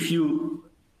here, if you,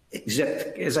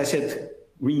 as I said,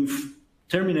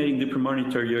 terminating the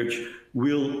premonitory urge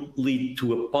will lead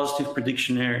to a positive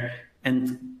prediction error,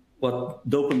 and what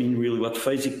dopamine really, what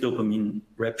phasic dopamine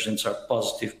represents are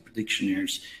positive prediction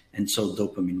errors, and so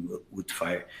dopamine would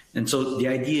fire. And so the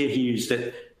idea here is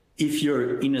that if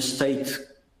you're in a state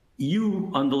U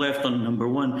on the left on number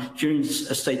one, if you're in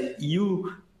a state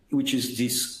U, which is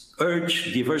this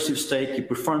urge, the aversive state, you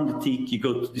perform the tick, you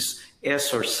go to this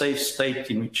S or safe state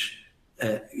in which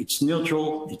it's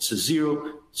neutral, it's a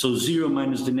zero, so zero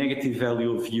minus the negative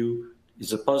value of U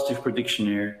is a positive prediction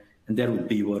error, and that would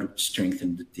be what would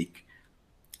strengthen the tick.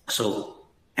 So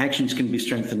actions can be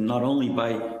strengthened not only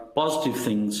by positive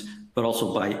things, but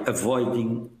also by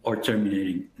avoiding or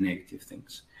terminating negative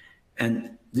things.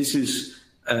 And this is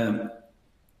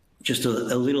just a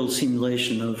little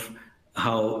simulation of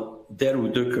how that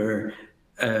would occur.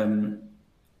 And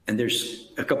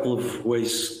there's a couple of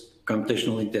ways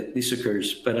computationally that this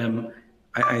occurs, but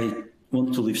I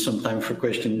want to leave some time for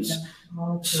questions.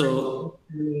 So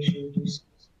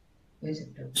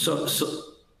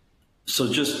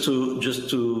just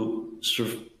to sort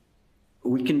of,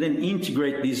 we can then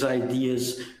integrate these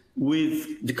ideas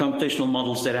with the computational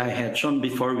models that I had shown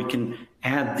before. We can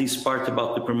add this part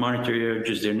about the premonitory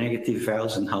urges, their negative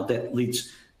values, and how that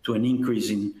leads to an increase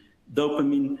in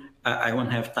dopamine. I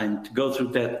won't have time to go through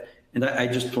that. And I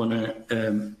just want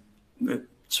to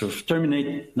sort of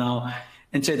terminate now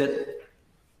and say that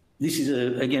this is,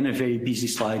 again, a very busy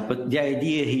slide, but the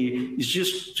idea here is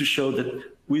just to show that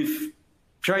we've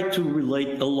tried to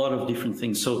relate a lot of different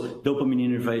things. So dopamine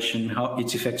innervation, how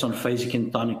its effects on phasic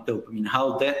and tonic dopamine,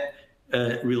 how that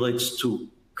relates to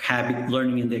habit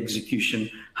learning and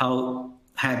execution, how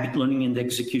habit learning and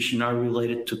execution are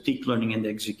related to tick learning and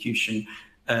execution,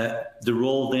 the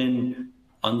role then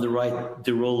on the right,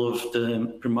 the role of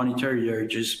the premonitory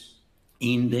urges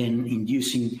in then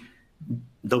inducing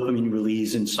dopamine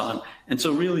release and so on. And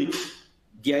so really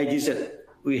the idea is that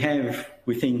we have,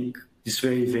 we think, this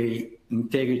very, very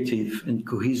integrative and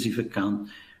cohesive account,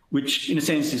 which in a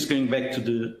sense is going back to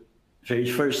the very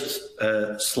first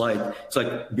slide. It's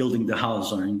like building the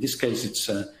house, or in this case,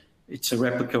 it's a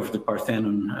replica of the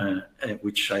Parthenon,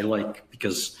 which I like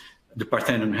because the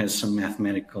Parthenon has some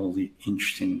mathematically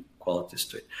interesting qualities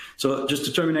to it. So just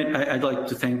to terminate, I'd like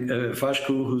to thank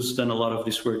Vasco, who's done a lot of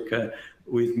this work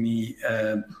with me,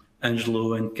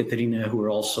 Angelo and Katerina, who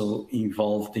are also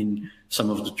involved in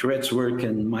some of the Tourette's work,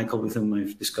 and Michael, with whom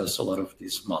I've discussed a lot of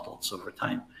these models over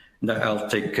time. And I'll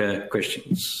take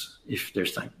questions if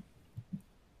there's time.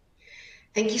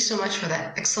 Thank you so much for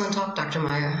that excellent talk, Dr.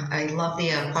 Maia. I love the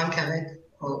Poincaré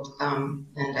quote, and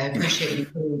I appreciate you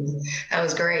putting, that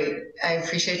was great. I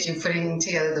appreciate you putting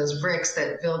together those bricks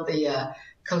that build the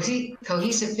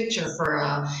cohesive picture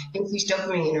for increased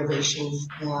dopamine innervation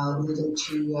leading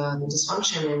to the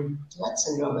dysfunction in Tourette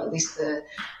syndrome, at least the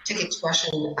tick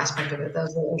expression aspect of it. That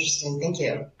was very interesting. Thank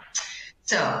you.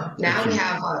 So now we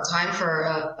have time for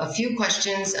a few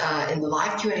questions in the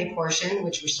live Q&A portion,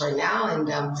 which we're starting now. And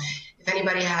if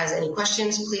anybody has any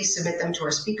questions, please submit them to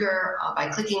our speaker by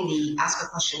clicking the Ask a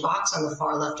Question box on the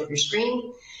far left of your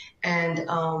screen. And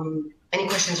any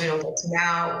questions we don't get to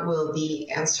now will be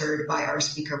answered by our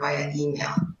speaker via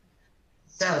email.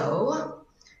 So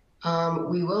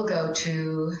we will go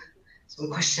to some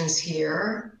questions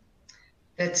here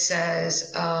that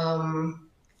says,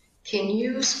 can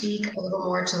you speak a little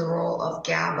more to the role of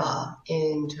GABA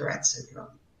in Tourette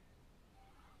syndrome?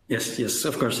 Yes,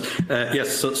 of course.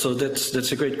 Yes, so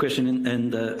that's a great question,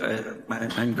 and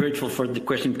I'm grateful for the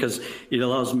question because it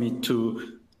allows me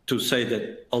to say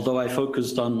that although I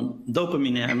focused on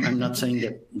dopamine, I'm not saying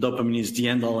that dopamine is the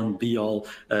end-all and be-all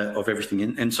of everything.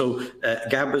 And so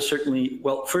GABA certainly,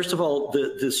 well, first of all,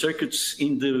 the circuits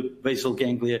in the basal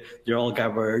ganglia, they're all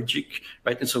GABAergic,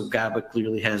 right? And so GABA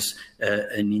clearly has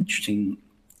an interesting,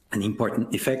 an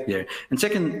important effect there. And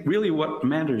second, really what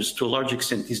matters to a large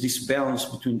extent is this balance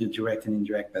between the direct and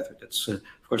indirect pathway. That's, of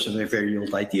course, a very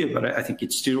old idea, but I think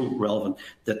it's still relevant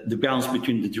that the balance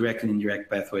between the direct and indirect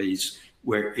pathway is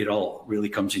where it all really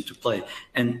comes into play.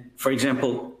 And for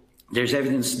example, there's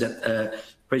evidence that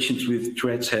patients with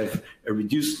Tourette's have a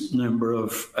reduced number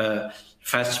of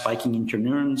fast spiking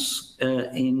interneurons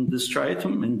in the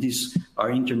striatum, and these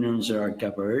are interneurons that are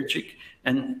GABAergic.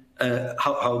 And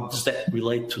how does that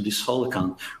relate to this whole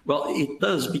account? Well, it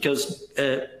does because,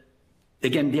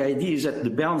 again, the idea is that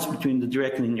the balance between the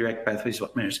direct and indirect pathway is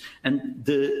what matters. And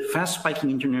the fast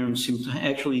spiking interneurons seem to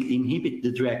actually inhibit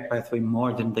the direct pathway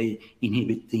more than they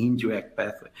inhibit the indirect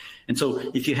pathway. And so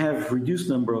if you have reduced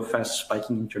number of fast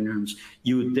spiking interneurons,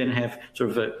 you would then have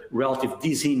sort of a relative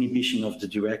disinhibition of the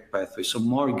direct pathway. So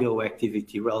more go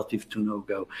activity relative to no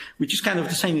go, which is kind of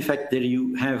the same effect that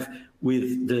you have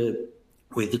with the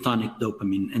tonic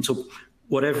dopamine. And so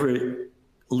whatever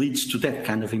leads to that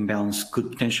kind of imbalance could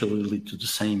potentially lead to the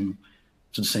same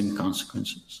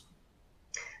consequences.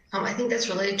 I think that's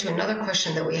related to another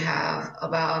question that we have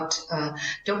about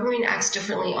dopamine acts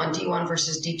differently on D1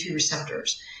 versus D2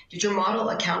 receptors. Did your model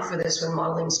account for this when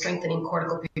modeling strengthening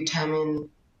cortical putaminamic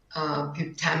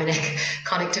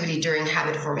connectivity during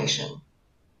habit formation?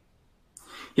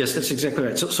 Yes, that's exactly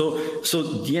right. So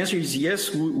the answer is yes.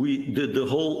 The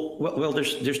whole, well,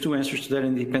 there's two answers to that,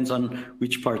 and it depends on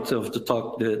which part of the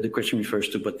talk the question refers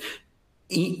to. But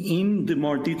in the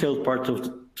more detailed part of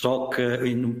the talk,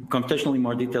 in computationally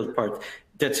more detailed part,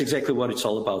 that's exactly what it's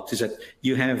all about, is that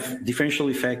you have differential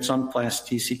effects on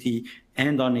plasticity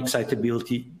and on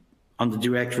excitability on the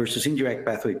direct versus indirect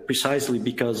pathway, precisely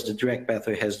because the direct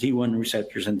pathway has D1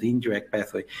 receptors and the indirect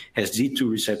pathway has D2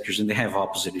 receptors, and they have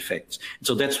opposite effects. And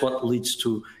so that's what leads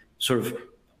to sort of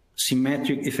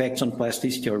symmetric effects on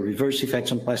plasticity, or reverse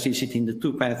effects on plasticity in the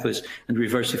two pathways, and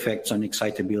reverse effects on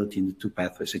excitability in the two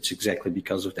pathways. It's exactly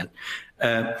because of that.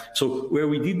 So where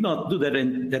we did not do that,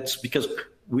 and that's because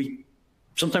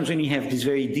sometimes when you have these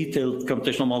very detailed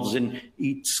computational models, and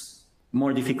it's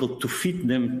more difficult to fit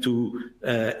them to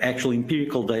actual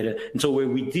empirical data. And so where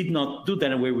we did not do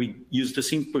that, and where we used the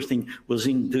simpler thing, was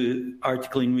in the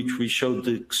article in which we showed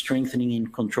the strengthening in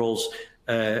controls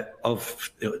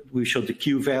we showed the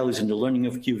Q values and the learning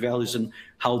of Q values and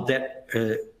how that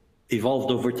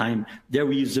evolved over time. There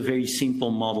we used a very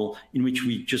simple model in which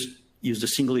we just used a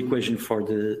single equation for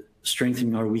the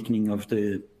strengthening or weakening of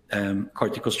the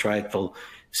corticostriatal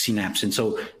synapse. And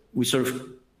so we sort of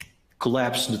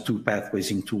collapse the two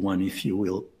pathways into one, if you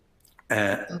will.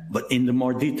 But in the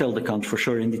more detailed account, for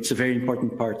sure, and it's a very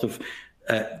important part of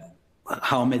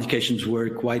how medications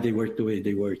work, why they work the way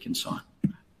they work, and so on.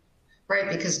 Right,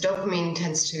 because dopamine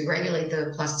tends to regulate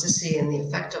the plasticity and the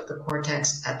effect of the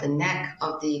cortex at the neck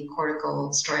of the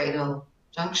cortical striatal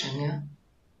junction, yeah?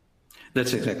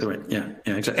 That's exactly right, yeah,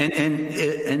 exactly.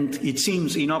 And it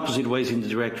seems in opposite ways in the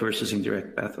direct versus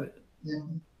indirect pathway. Yeah.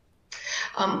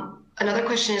 Another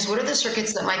question is, what are the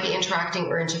circuits that might be interacting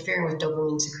or interfering with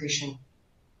dopamine secretion?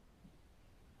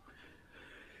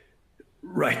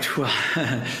 Right. Well,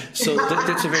 so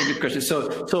that's a very good question.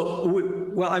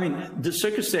 Well, I mean, the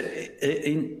circuits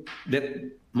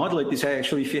that modulate this,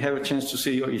 actually, if you have a chance to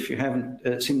see, or if you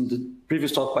haven't seen the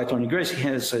previous talk by Tony Grace, he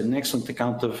has an excellent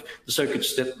account of the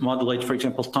circuits that modulate, for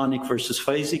example, tonic versus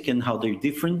phasic and how they're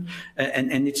different.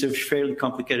 And it's a fairly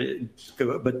complicated,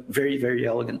 but very, very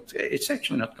elegant. It's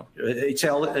actually not complicated.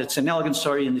 It's an elegant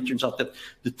story, and it turns out that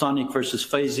the tonic versus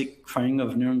phasic firing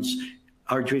of neurons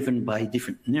are driven by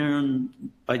different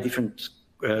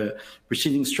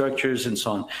preceding structures and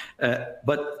so on.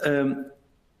 But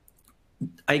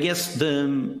I guess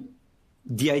the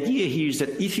idea here is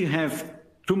that if you have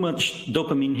too much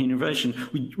dopamine innervation,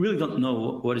 we really don't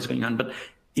know what is going on. But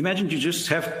imagine you just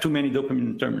have too many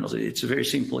dopamine terminals. It's a very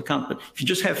simple account. But if you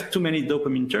just have too many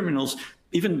dopamine terminals,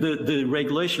 even the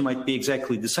regulation might be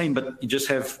exactly the same, but you just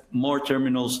have more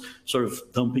terminals sort of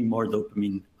dumping more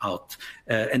dopamine out.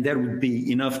 And that would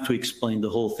be enough to explain the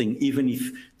whole thing, even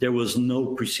if there was no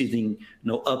preceding,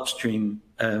 no upstream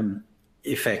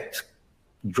effect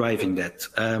driving that.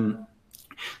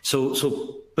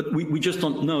 But we just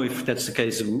don't know if that's the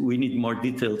case. We need more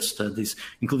detailed studies,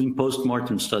 including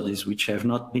post-mortem studies, which have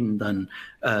not been done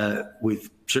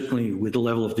certainly with the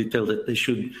level of detail that they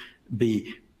should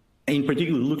be. In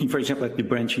particular, looking, for example, at the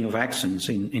branching of axons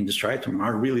in the striatum.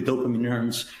 Are really dopamine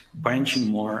neurons branching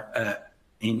more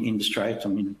in the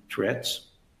striatum in Tourette's?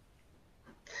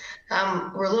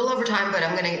 We're a little over time, but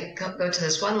I'm going to go to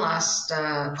this one last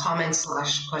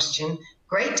comment/question.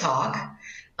 Great talk.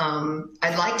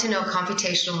 I'd like to know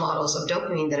computational models of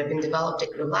dopamine that have been developed at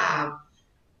your lab.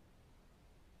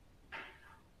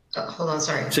 Hold on,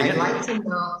 sorry. I'd like to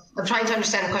know, I'm trying to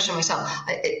understand the question myself.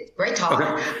 Great talk.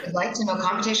 Okay. I'd like to know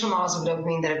computational models of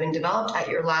dopamine that have been developed at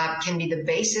your lab can be the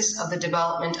basis of the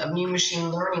development of new machine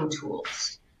learning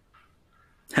tools.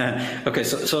 Okay,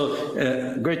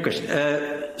 so great question.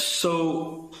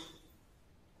 So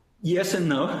yes and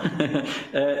no.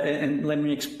 And let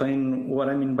me explain what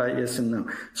I mean by yes and no.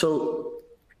 So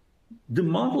the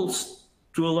models,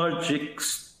 to a large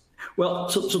extent, well,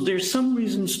 so there's some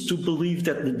reasons to believe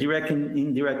that the direct and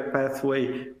indirect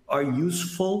pathway are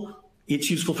useful. It's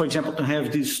useful, for example, to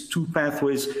have these two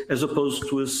pathways as opposed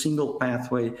to a single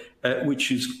pathway, which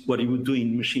is what you would do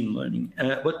in machine learning.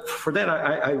 But for that,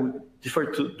 I would defer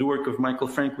to the work of Michael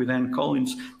Frank with Ann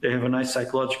Collins. They have a nice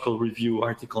psychological review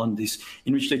article on this,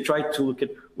 in which they try to look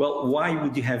at, well, why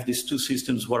would you have these two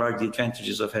systems? What are the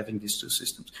advantages of having these two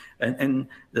systems? And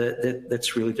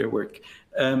that's really their work.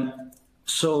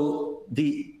 So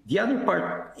the other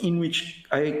part in which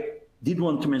I did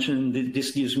want to mention, and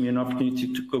this gives me an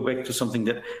opportunity to go back to something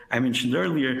that I mentioned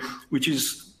earlier, which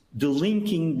is the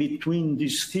linking between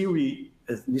this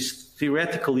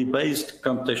theoretically based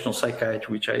computational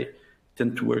psychiatry, which I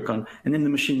tend to work on, and then the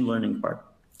machine learning part.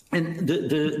 And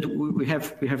we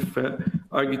have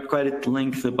argued quite at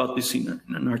length about this in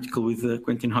an article with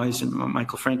Quentin Huyes and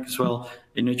Michael Frank as well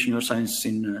in Nature Neuroscience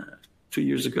in 2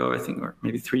 years ago, I think, or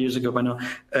maybe 3 years ago by now,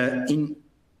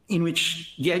 in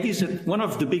which the idea is that one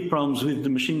of the big problems with the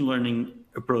machine learning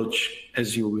approach,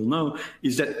 as you will know,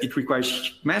 is that it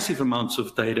requires massive amounts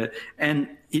of data, and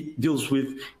it deals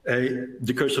with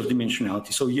the curse of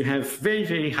dimensionality. So you have very,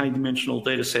 very high dimensional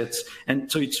data sets, and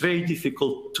so it's very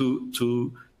difficult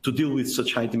to deal with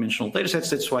such high dimensional data sets.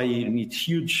 That's why you need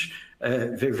huge,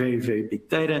 very, very, very big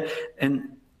data.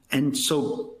 And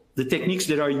so the techniques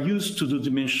that are used to do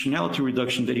dimensionality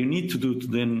reduction that you need to do to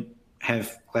then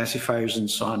have classifiers and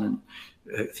so on,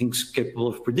 and things capable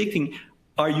of predicting,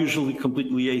 are usually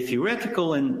completely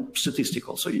atheoretical and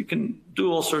statistical. So you can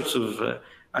do all sorts of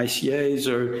ICAs,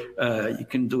 or you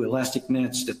can do elastic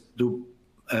nets that do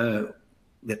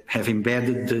that have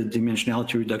embedded the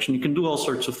dimensionality reduction. You can do all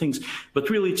sorts of things, but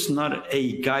really it's not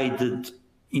a guided,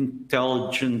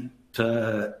 intelligent,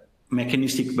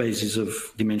 mechanistic basis of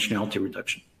dimensionality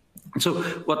reduction. And so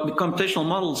what the computational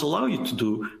models allow you to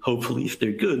do, hopefully, if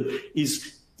they're good,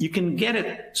 is you can get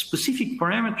at specific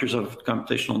parameters of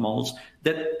computational models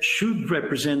that should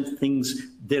represent things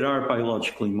that are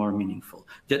biologically more meaningful,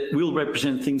 that will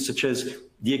represent things such as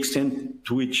the extent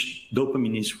to which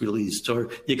dopamine is released, or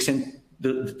the extent,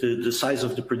 the size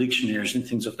of the prediction errors and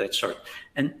things of that sort.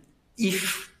 And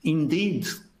if indeed,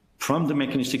 from the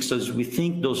mechanistic studies, we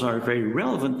think those are very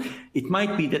relevant, it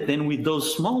might be that then with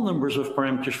those small numbers of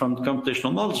parameters from the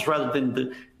computational models, rather than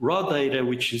the raw data,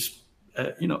 which is,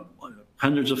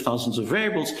 hundreds of thousands of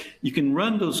variables, you can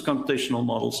run those computational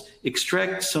models,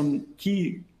 extract some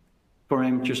key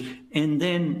parameters, and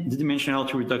then the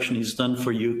dimensionality reduction is done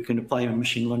for you. You can apply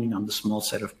machine learning on the small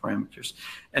set of parameters.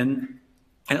 And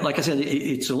like I said,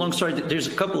 it's a long story. There's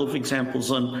a couple of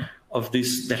examples of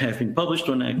this that have been published,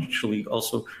 one actually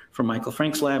also from Michael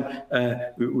Frank's lab.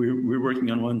 We're working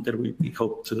on one that we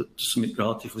hope to submit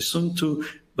relatively soon too.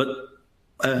 But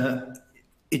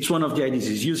it's one of the ideas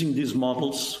is using these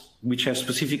models, which have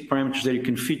specific parameters that you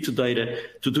can feed to data,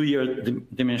 to do your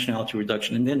dimensionality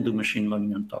reduction, and then do machine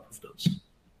learning on top of those.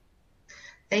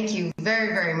 Thank you very,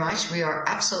 very much. We are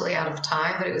absolutely out of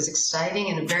time, but it was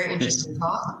exciting and a very interesting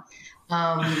talk.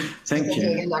 Thank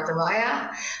you again, Dr.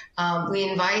 Maia. We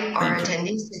invite our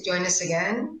attendees to join us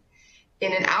again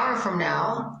in an hour from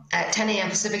now at 10 a.m.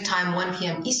 Pacific time, 1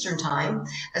 p.m. Eastern time,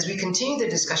 as we continue the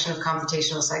discussion of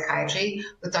computational psychiatry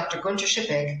with Dr. Günter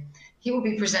Schippig. He will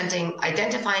be presenting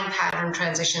Identifying Pattern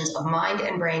Transitions of Mind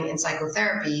and Brain in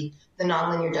Psychotherapy, the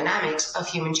Nonlinear Dynamics of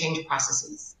Human Change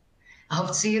Processes. I hope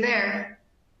to see you there.